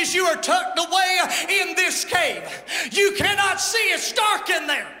long as you are tucked away in this cave, you cannot see. It's dark in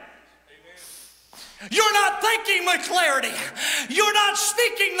there. You're not thinking with clarity. You're not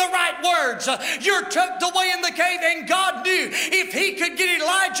speaking the right words. You're tucked away in the cave, and God knew if he could get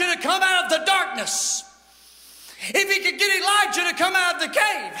Elijah to come out of the darkness, if he could get Elijah to come out of the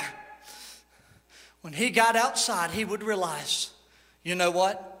cave, when he got outside, he would realize, you know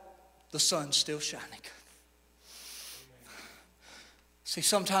what? The sun's still shining. See,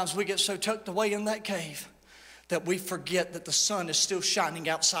 sometimes we get so tucked away in that cave that we forget that the sun is still shining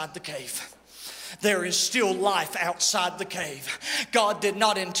outside the cave. There is still life outside the cave. God did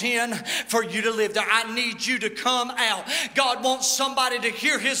not intend for you to live there. I need you to come out. God wants somebody to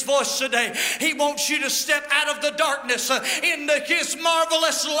hear his voice today. He wants you to step out of the darkness into his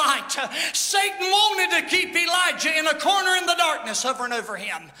marvelous light. Satan wanted to keep Elijah in a corner in the darkness, hovering over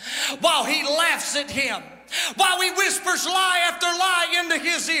him, while he laughs at him, while he whispers lie after lie into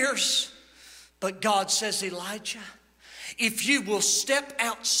his ears. But God says, Elijah, if you will step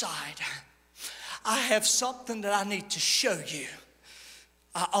outside, I have something that I need to show you.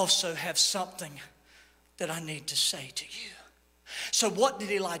 I also have something that I need to say to you. So what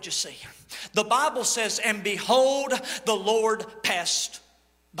did Elijah see? The Bible says, and behold, the Lord passed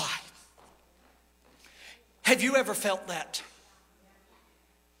by. Have you ever felt that?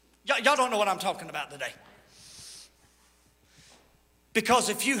 Y'all don't know what I'm talking about today. Because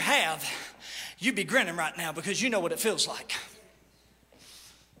if you have, you'd be grinning right now because you know what it feels like.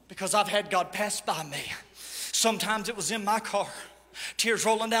 Because I've had God pass by me. Sometimes it was in my car, tears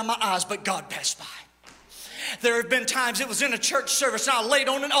rolling down my eyes, but God passed by. There have been times it was in a church service and I laid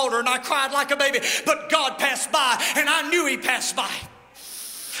on an altar and I cried like a baby, but God passed by and I knew he passed by.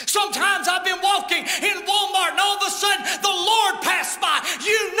 Sometimes I've been walking in Walmart and all of a sudden the Lord passed by.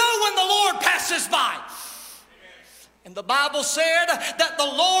 You know when the Lord passes by. And the Bible said that the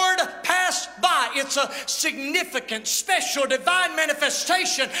Lord passed by. It's a significant, special, divine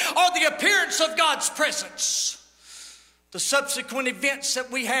manifestation or the appearance of God's presence. The subsequent events that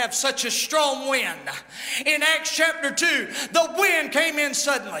we have, such as strong wind. In Acts chapter 2, the wind came in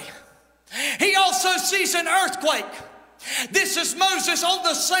suddenly. He also sees an earthquake. This is Moses on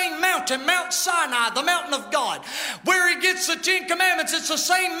the same mountain, Mount Sinai, the mountain of God, where he gets the 10 Commandments. It's the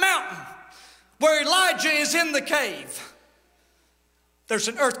same mountain where Elijah is in the cave. There's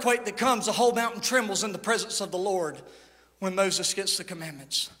an earthquake that comes. The whole mountain trembles in the presence of the Lord when Moses gets the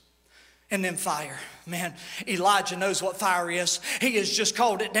commandments. And then fire. Man, Elijah knows what fire is. He has just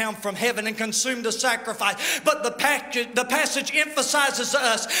called it down from heaven and consumed the sacrifice. But the passage emphasizes to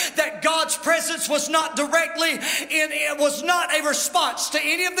us that God's presence was not directly it was not a response to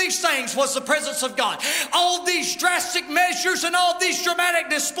any of these things, was the presence of God. All these drastic measures and all these dramatic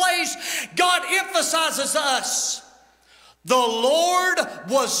displays, God emphasizes to us, the Lord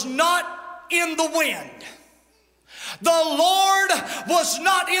was not in the wind. The Lord was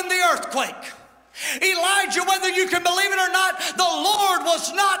not in the earthquake. Elijah, whether you can believe it or not, the Lord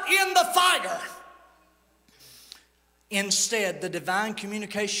was not in the fire. Instead, the divine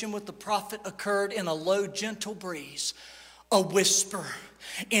communication with the prophet occurred in a low, gentle breeze, a whisper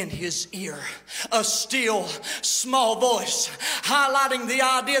in his ear, a still, small voice, highlighting the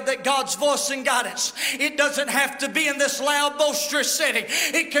idea that God's voice and guidance, it doesn't have to be in this loud, boisterous setting.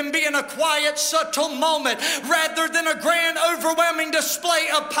 It can be in a quiet, subtle moment rather than a grand, overwhelming display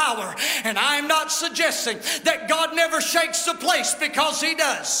of power. And I'm not suggesting that God never shakes the place, because he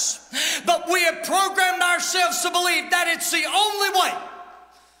does. But we have programmed ourselves to believe that it's the only way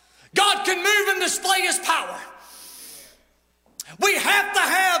God can move and display his power. We have to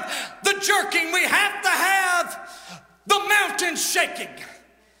have the jerking. We have to have the mountains shaking.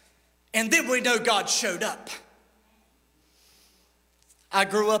 And then we know God showed up. I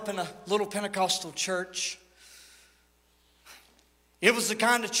grew up in a little Pentecostal church. It was the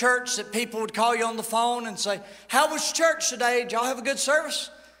kind of church that people would call you on the phone and say, how was church today? Did y'all have a good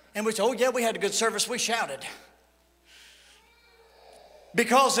service? And we'd say, oh yeah, we had a good service. We shouted.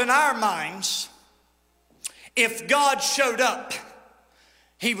 Because in our minds, if God showed up,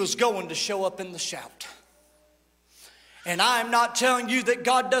 he was going to show up in the shout. And I'm not telling you that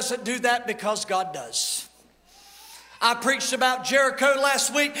God doesn't do that, because God does. I preached about Jericho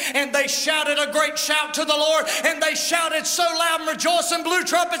last week, and they shouted a great shout to the Lord, and they shouted so loud and rejoiced and blew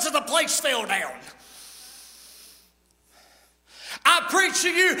trumpets that the place fell down. I preach to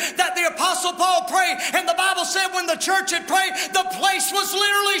you that the Apostle Paul prayed, and the Bible said when the church had prayed, the place was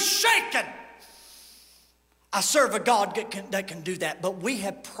literally shaken. I serve a God that can do that, but we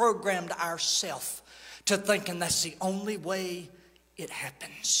have programmed ourselves to thinking that's the only way it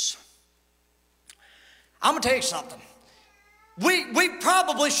happens. I'm going to tell you something. We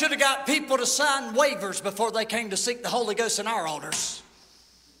probably should have got people to sign waivers before they came to seek the Holy Ghost in our altars.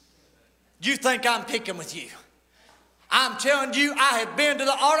 You think I'm picking with you. I'm telling you, I have been to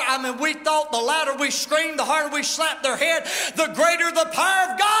the altar. I mean, we thought the louder we screamed, the harder we slapped their head, the greater the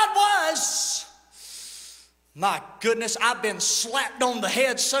power of God was. My goodness, I've been slapped on the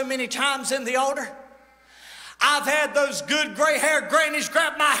head so many times in the altar. I've had those good gray-haired grannies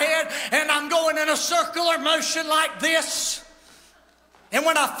grab my head, and I'm going in a circular motion like this. And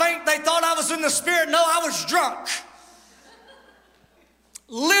when I faint, they thought I was in the spirit. No, I was drunk.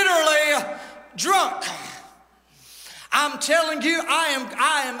 Literally drunk. I'm telling you,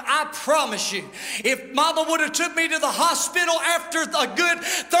 I promise you, if Mama would have took me to the hospital after a good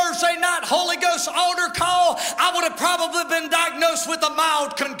Thursday night Holy Ghost altar call, I would have probably been diagnosed with a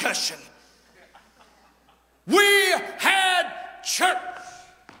mild concussion. We had church.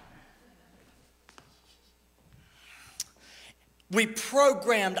 We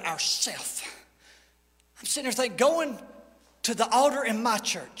programmed ourselves. I'm sitting there thinking, going to the altar in my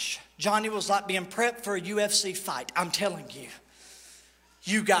church, Johnny was like being prepped for a UFC fight. I'm telling you.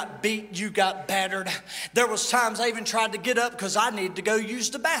 You got beat, you got battered. There was times I even tried to get up because I needed to go use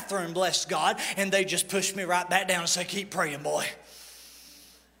the bathroom, bless God. And they just pushed me right back down and said, keep praying, boy.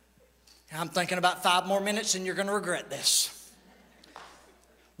 And I'm thinking about 5 more minutes and you're going to regret this.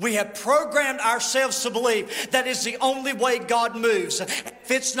 We have programmed ourselves to believe that is the only way God moves.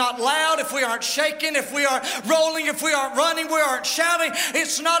 If it's not loud, if we aren't shaking, if we aren't rolling, if we aren't running, we aren't shouting,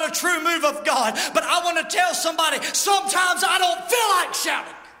 it's not a true move of God. But I want to tell somebody, sometimes I don't feel like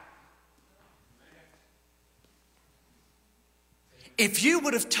shouting. If you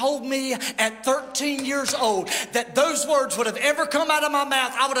would have told me at 13 years old that those words would have ever come out of my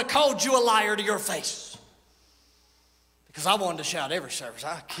mouth, I would have called you a liar to your face. Because I wanted to shout every service.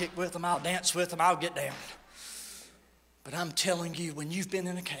 I'll kick with them, I'll dance with them, I'll get down. But I'm telling you, when you've been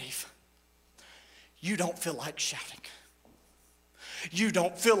in a cave, you don't feel like shouting. You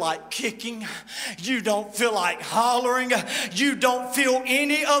don't feel like kicking. You don't feel like hollering. You don't feel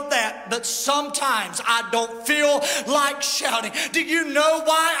any of that. But sometimes I don't feel like shouting. Do you know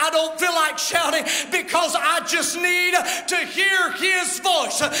why I don't feel like shouting? Because I just need to hear His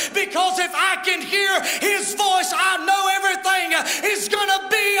voice. Because if I can hear His voice, I know everything is going to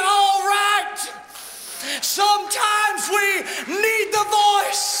be all right. Sometimes we need the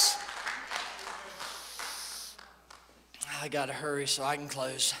voice. I got to hurry so I can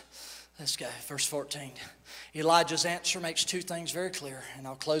close. Let's go. Verse 14. Elijah's answer makes 2 things very clear, and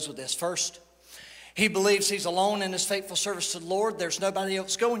I'll close with this. First, he believes he's alone in his faithful service to the Lord. There's nobody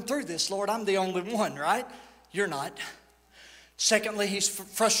else going through this. Lord, I'm the only one, right? You're not. Secondly, he's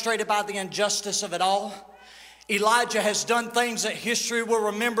frustrated by the injustice of it all. Elijah has done things that history will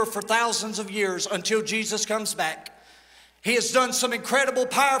remember for thousands of years until Jesus comes back. He has done some incredible,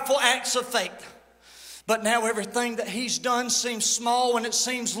 powerful acts of faith. But now everything that he's done seems small and it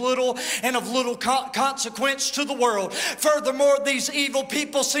seems little and of little consequence to the world. Furthermore, these evil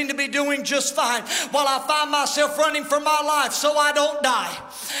people seem to be doing just fine while I find myself running for my life so I don't die.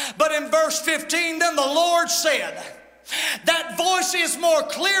 But in verse 15, then the Lord said, that voice is more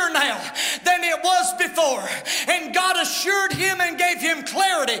clear now than it was before. And God assured him and gave him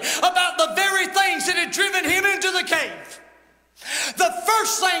clarity about the very things that had driven him into the cave. The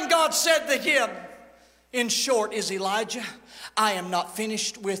first thing God said to him, in short, is, Elijah, I am not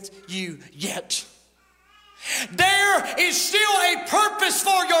finished with you yet. There is still a purpose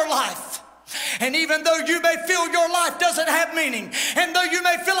for your life. And even though you may feel your life doesn't have meaning, and though you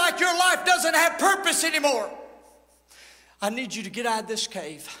may feel like your life doesn't have purpose anymore, I need you to get out of this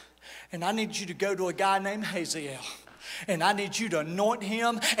cave, and I need you to go to a guy named Hazael. And I need you to anoint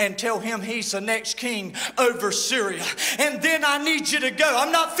him and tell him he's the next king over Syria. And then I need you to go.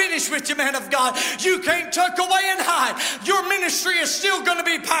 I'm not finished with you, man of God. You can't tuck away and hide. Your ministry is still going to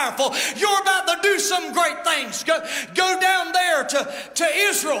be powerful. You're about to do some great things. Go down there to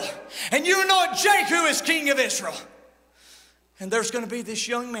Israel, and you anoint Jehu as king of Israel. And there's going to be this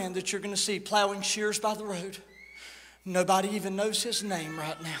young man that you're going to see plowing shears by the road. Nobody even knows his name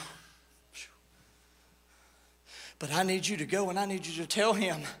right now. But I need you to go and I need you to tell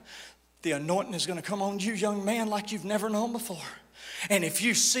him the anointing is going to come on you, young man, like you've never known before. And if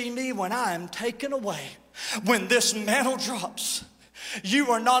you see me when I am taken away, when this mantle drops,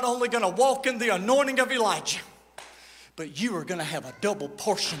 you are not only going to walk in the anointing of Elijah, but you are going to have a double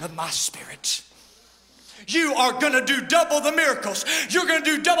portion of my spirit. You are going to do double the miracles. You're going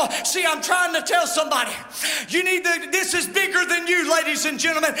to do double. See, I'm trying to tell somebody, this is bigger than you, ladies and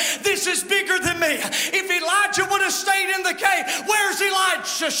gentlemen. This is bigger than me. If Elijah would have stayed in the cave, where's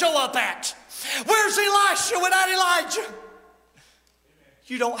Elijah show up at? Where's Elisha without Elijah?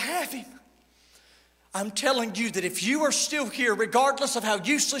 You don't have him. I'm telling you that if you are still here, regardless of how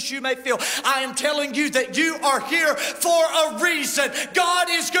useless you may feel, I am telling you that you are here for a reason. God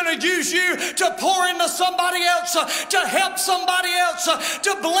is going to use you to pour into somebody else, to help somebody else,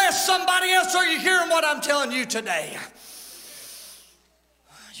 to bless somebody else. Are you hearing what I'm telling you today?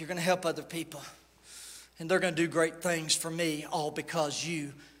 You're going to help other people, and they're going to do great things for me, all because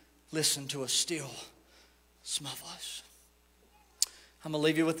you listen to a still small voice. I'm going to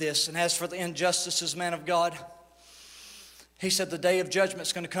leave you with this. And as for the injustices, man of God, he said the day of judgment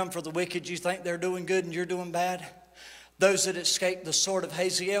is going to come for the wicked. You think they're doing good and you're doing bad? Those that escaped the sword of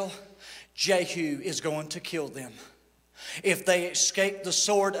Hazael, Jehu is going to kill them. If they escape the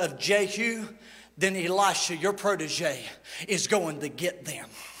sword of Jehu, then Elisha, your protege, is going to get them.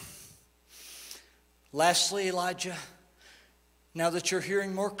 Lastly, Elijah, now that you're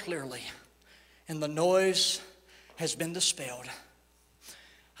hearing more clearly and the noise has been dispelled,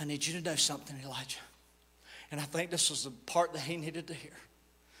 I need you to know something, Elijah. And I think this was the part that he needed to hear.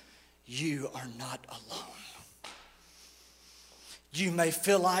 You are not alone. You may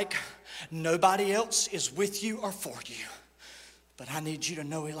feel like nobody else is with you or for you. But I need you to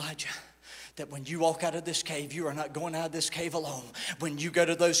know, Elijah, that when you walk out of this cave, you are not going out of this cave alone. When you go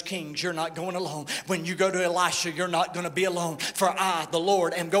to those kings, you're not going alone. When you go to Elisha, you're not going to be alone. For I, the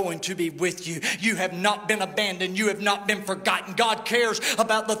Lord, am going to be with you. You have not been abandoned. You have not been forgotten. God cares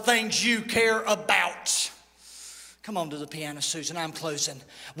about the things you care about. Come on to the piano, Susan. I'm closing.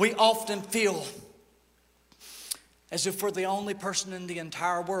 We often feel as if we're the only person in the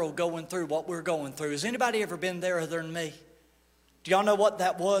entire world going through what we're going through. Has anybody ever been there other than me? Do y'all know what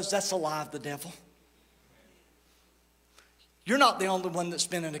that was? That's a lie of the devil. You're not the only one that's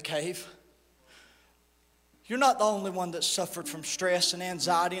been in a cave. You're not the only one that's suffered from stress and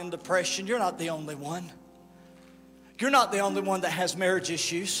anxiety and depression. You're not the only one. You're not the only one that has marriage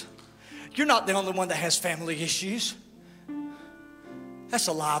issues. You're not the only one that has family issues. That's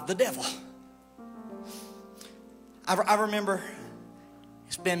a lie of the devil. I remember,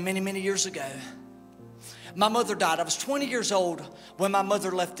 it's been many, many years ago. My mother died. I was 20 years old when my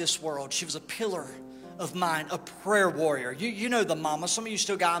mother left this world. She was a pillar of mine, a prayer warrior. You know the mama. Some of you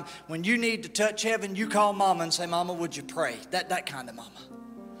still got them. When you need to touch heaven, you call mama and say, Mama, would you pray? That kind of mama.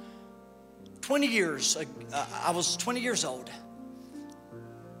 20 years, I was 20 years old.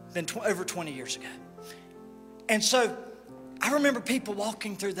 Been over 20 years ago. And so I remember people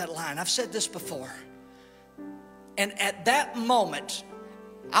walking through that line. I've said this before. And at that moment,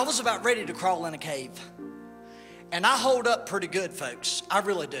 I was about ready to crawl in a cave. And I hold up pretty good, folks. I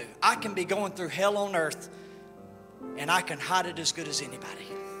really do. I can be going through hell on earth, and I can hide it as good as anybody.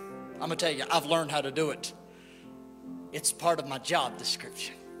 I'm going to tell you, I've learned how to do it. It's part of my job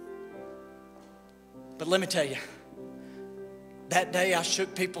description. But let me tell you, that day I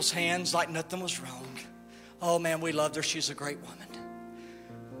shook people's hands like nothing was wrong. Oh man, we loved her. She's a great woman.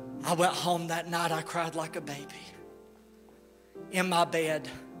 I went home that night. I cried like a baby in my bed.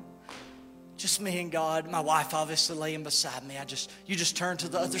 Just me and God. My wife obviously laying beside me. You just turn to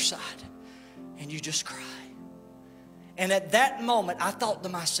the other side and you just cry. And at that moment, I thought to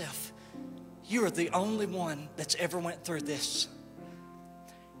myself, you are the only one that's ever went through this.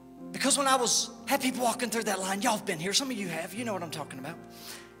 Because when had people walking through that line, y'all have been here. Some of you have. You know what I'm talking about.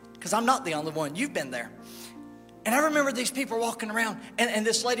 Because I'm not the only one. You've been there. And I remember these people walking around, and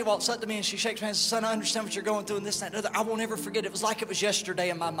this lady walks up to me and she shakes my hand and says, Son, I understand what you're going through and this, that, and the other. I won't ever forget. It was like it was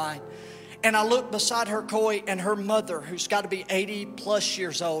yesterday in my mind. And I looked beside her, Coy, and her mother, who's got to be 80 plus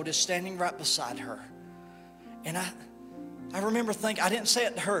years old, is standing right beside her. And I remember thinking, I didn't say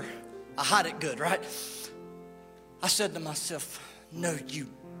it to her. I hide it good, right? I said to myself, no, you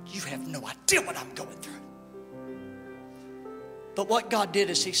have no idea what I'm going through. But what God did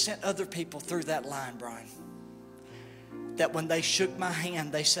is he sent other people through that line, Brian, that when they shook my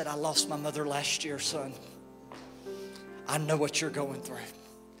hand, they said, I lost my mother last year, son. I know what you're going through.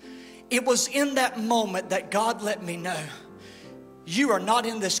 It was in that moment that God let me know, you are not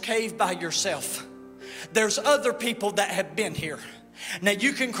in this cave by yourself. There's other people that have been here. Now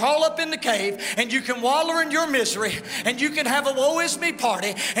you can crawl up in the cave and you can wallow in your misery and you can have a woe is me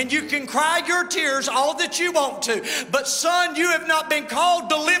party and you can cry your tears all that you want to. But son, you have not been called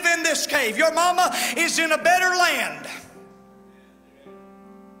to live in this cave. Your mama is in a better land.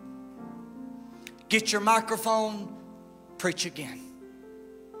 Get your microphone, preach again.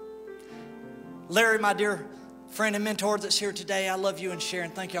 Larry, my dear friend and mentor that's here today, I love you and Sharon.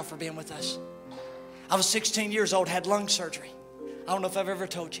 Thank y'all for being with us. I was 16 years old, had lung surgery. I don't know if I've ever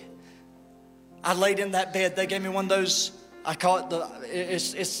told you. I laid in that bed. They gave me one of those I call it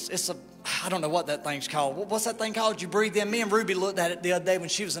it's a, I don't know what that thing's called. What's that thing called? You breathe in. Me and Ruby looked at it the other day when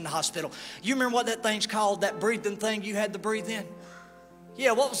she was in the hospital. You remember what that thing's called, that breathing thing you had to breathe in?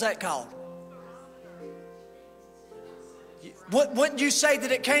 Yeah, what was that called? Wouldn't you say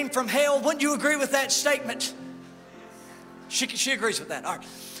that it came from hell? Wouldn't you agree with that statement? She agrees with that. All right.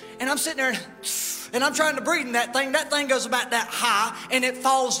 And I'm sitting there and I'm trying to breathe in that thing. That thing goes about that high and it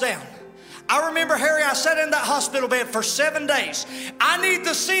falls down. I remember, Harry, I sat in that hospital bed for 7 days. I need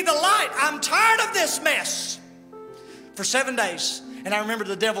to see the light. I'm tired of this mess. For 7 days. And I remember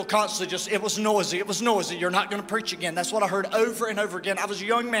the devil constantly it was noisy. It was noisy. You're not going to preach again. That's what I heard over and over again. I was a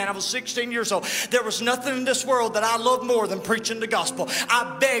young man. I was 16 years old. There was nothing in this world that I loved more than preaching the gospel.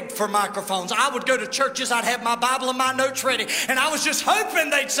 I begged for microphones. I would go to churches. I'd have my Bible and my notes ready. And I was just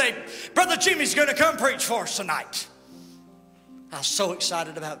hoping they'd say, Brother Jimmy's going to come preach for us tonight. I was so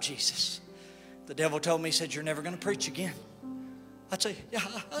excited about Jesus. The devil told me, he said, you're never going to preach again. I'd say, yeah,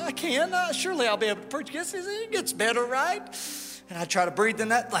 I can. Surely I'll be able to preach again. It gets better, right? And I'd try to breathe in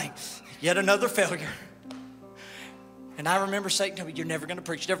that thing. Yet another failure. And I remember saying to me, you're never going to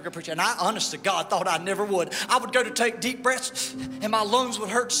preach, never going to preach. And I, honest to God, thought I never would. I would go to take deep breaths, and my lungs would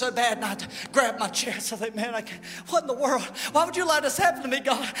hurt so bad, and I'd grab my chest. I thought, man, what in the world? Why would you let this happen to me,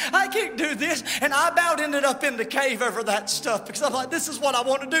 God? I can't do this. And I about ended up in the cave over that stuff, because I'm like, this is what I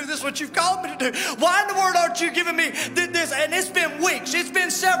want to do. This is what you've called me to do. Why in the world aren't you giving me this? And it's been weeks. It's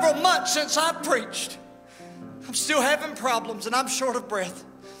been several months since I preached. I'm still having problems, and I'm short of breath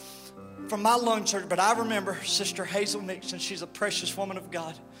from my lung surgery. But I remember Sister Hazel Nixon. She's a precious woman of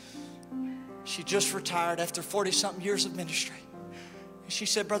God. She just retired after 40-something years of ministry. And she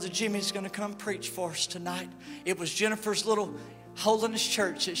said, Brother Jimmy's going to come preach for us tonight. It was Jennifer's little holiness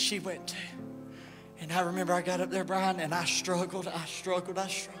church that she went to. And I remember I got up there, Brian, and I struggled.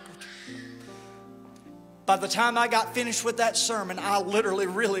 By the time I got finished with that sermon, I literally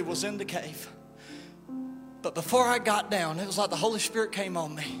really was in the cave. But before I got down, it was like the Holy Spirit came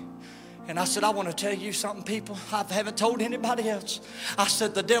on me. And I said, I want to tell you something, people. I haven't told anybody else. I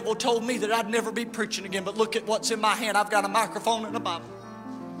said, the devil told me that I'd never be preaching again. But look at what's in my hand. I've got a microphone and a Bible.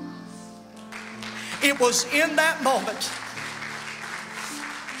 It was in that moment.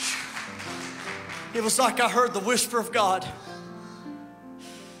 It was like I heard the whisper of God.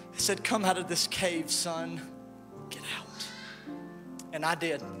 He said, come out of this cave, son. Get out. And I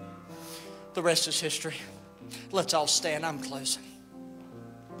did. The rest is history. Let's all stand. I'm closing.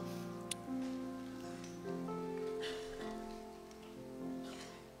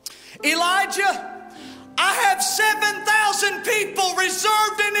 Elijah, I have 7,000 people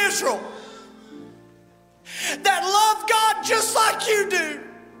reserved in Israel that love God just like you do,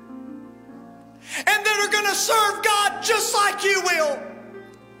 and that are going to serve God just like you will.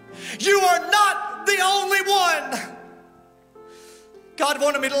 You are not the only one. God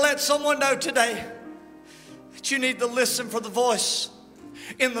wanted me to let someone know today that you need to listen for the voice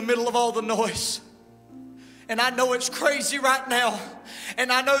in the middle of all the noise. And I know it's crazy right now.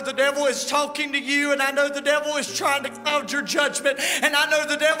 And I know the devil is talking to you. And I know the devil is trying to cloud your judgment. And I know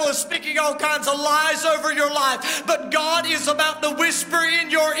the devil is speaking all kinds of lies over your life. But God is about to whisper in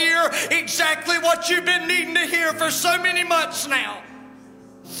your ear exactly what you've been needing to hear for so many months now.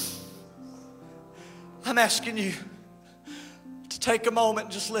 I'm asking you to take a moment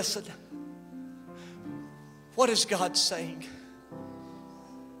and just listen. What is God saying?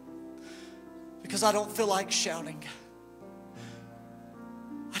 Because I don't feel like shouting.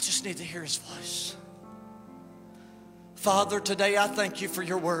 I just need to hear His voice. Father, today I thank you for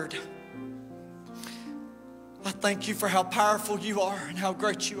your word. I thank you for how powerful you are and how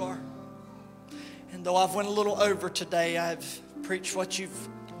great you are. And though I've went a little over today, I've preached what you've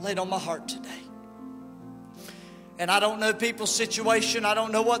laid on my heart today. And I don't know people's situation. I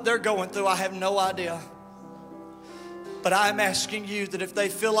don't know what they're going through. I have no idea. But I'm asking you that if they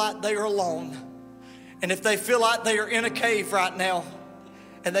feel like they are alone, and if they feel like they are in a cave right now,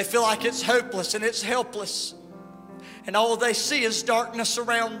 and they feel like it's hopeless and it's helpless, and all they see is darkness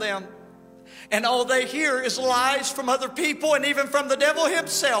around them, and all they hear is lies from other people and even from the devil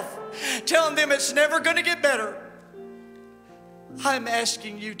himself, telling them it's never going to get better, I'm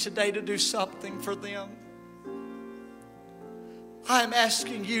asking you today to do something for them. I'm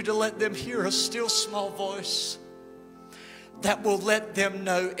asking you to let them hear a still small voice that will let them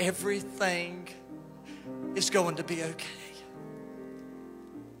know everything is going to be okay.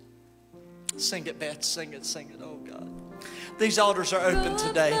 Sing it, Beth. Sing it. Sing it. Oh, God. These altars are open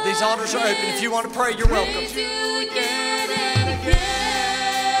today. These altars are open. If you want to pray, you're welcome.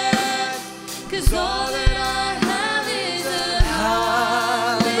 Cause all that I have is a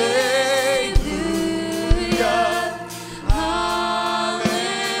hallelujah.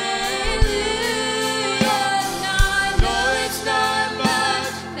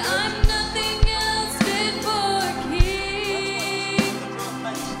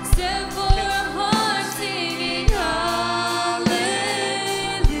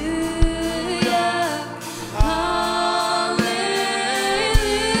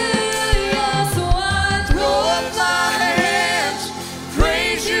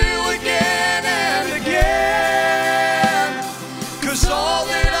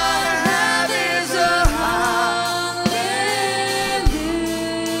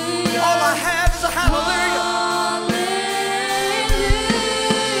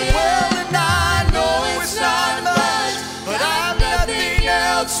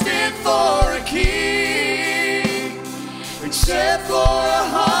 fit for a king, except for a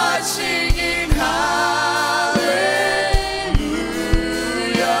heart singing hallelujah,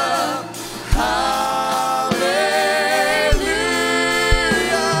 hallelujah.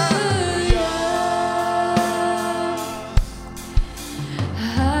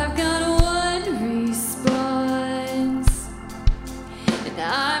 I've got one response, and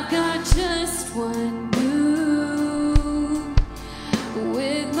I've got just one move.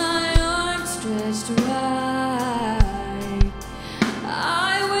 With my arms stretched wide,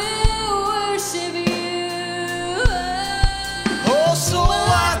 I will worship you. Oh, so I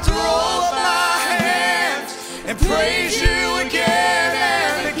throw up my hands and praise you again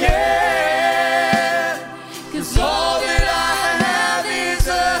and again, 'cause all that I have is a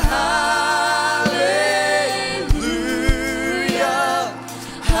hallelujah,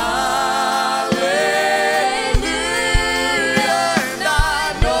 hallelujah. And I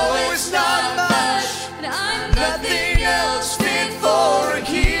know it's not much, And I'm nothing else fit for a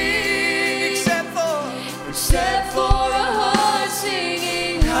king, except for a heart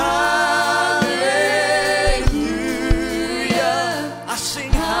singing hallelujah. I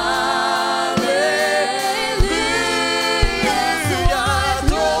sing hallelujah. I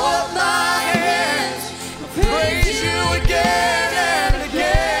throw up my hands and praise you again and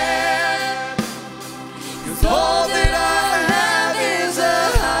again, 'cause all that I have is a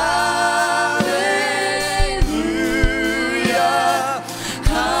hallelujah,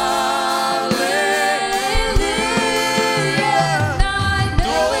 hallelujah. I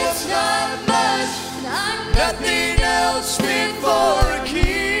know it's not much, and I'm Nothing else fit for a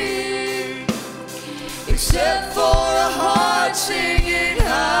king, except for a heart singing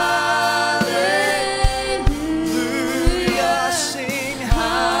hallelujah. I sing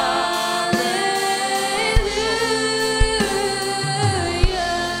hallelujah.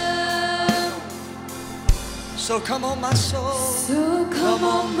 So come on, my soul. So come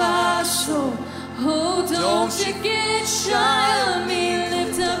on, my soul. Oh, don't you get shy on me.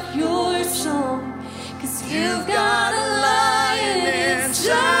 Lift up your song, 'cause you've got a lion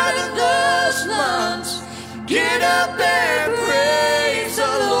inside of those lungs. Get up and praise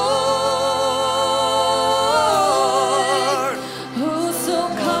the Lord. Oh, so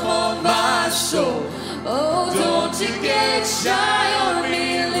come on, my soul. Oh, don't you get shy on me.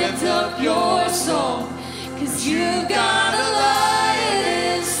 Lift up your song, 'cause you've got a lion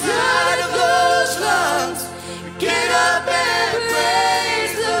inside of those lungs. Get up and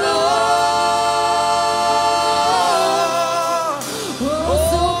praise the Lord. Oh,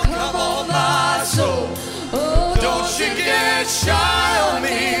 so Come on, my soul. oh, Don't you get shy on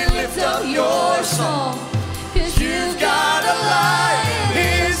me. Lift up your song. 'cause You've got a lion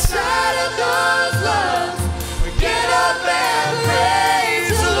inside of those lungs. Get up and praise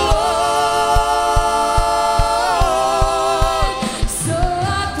the Lord. So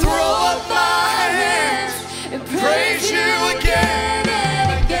I Throw up my hands and praise you again and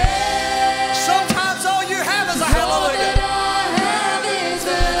again. Sometimes all you have is a All hallelujah. that I have is a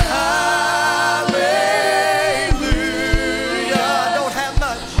Hallelujah. I don't have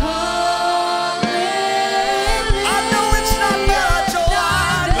much. I know it's not much. Oh, I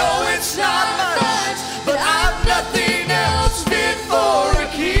know it's not much. But I've nothing else fit for a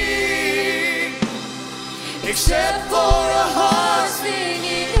king, except for a heart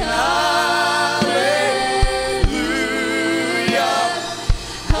singing hallelujah.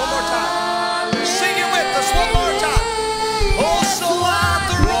 One more time. Sing it with us one more time. Oh, so I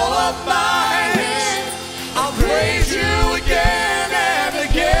throw up my hands. I'll praise you again and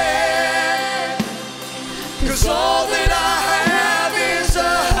again, 'cause all that I have is a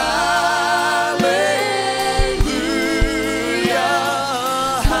hallelujah,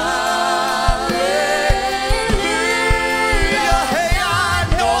 hallelujah. Hey, I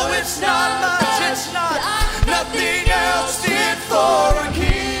know it's not much, it's not nothing else fit for a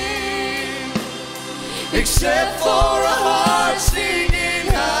king, except for a heart singing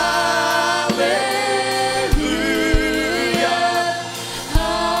hallelujah,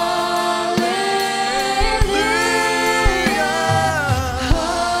 hallelujah,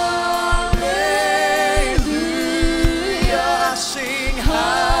 hallelujah. I sing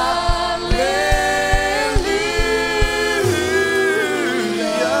hallelujah.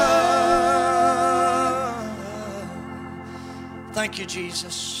 Thank you,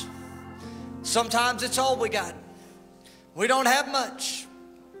 Jesus. Sometimes it's all we got. We don't have much,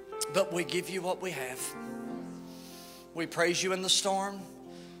 but we give you what we have. We praise you in the storm.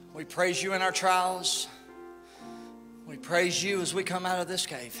 We praise you in our trials. We praise you as we come out of this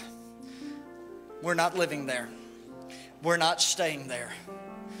cave. We're not living there. We're not staying there.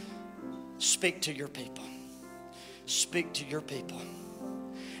 Speak to your people. Speak to your people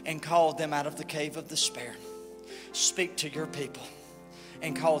and call them out of the cave of despair. Speak to your people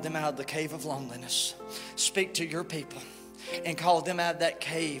and call them out of the cave of loneliness. Speak to your people and call them out of that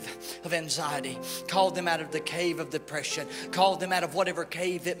cave of anxiety. Call them out of the cave of depression. Call them out of whatever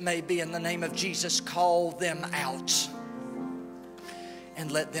cave it may be. In the name of Jesus, call them out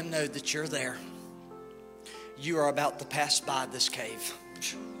and let them know that you're there. You are about to pass by this cave.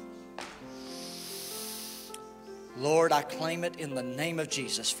 Lord, I claim it in the name of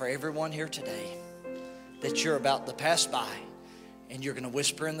Jesus for everyone here today that you're about to pass by and you're going to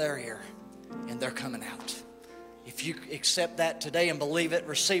whisper in their ear and they're coming out. If you accept that today and believe it,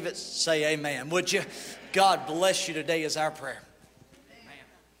 receive it, say amen. Would you? God bless you today is our prayer.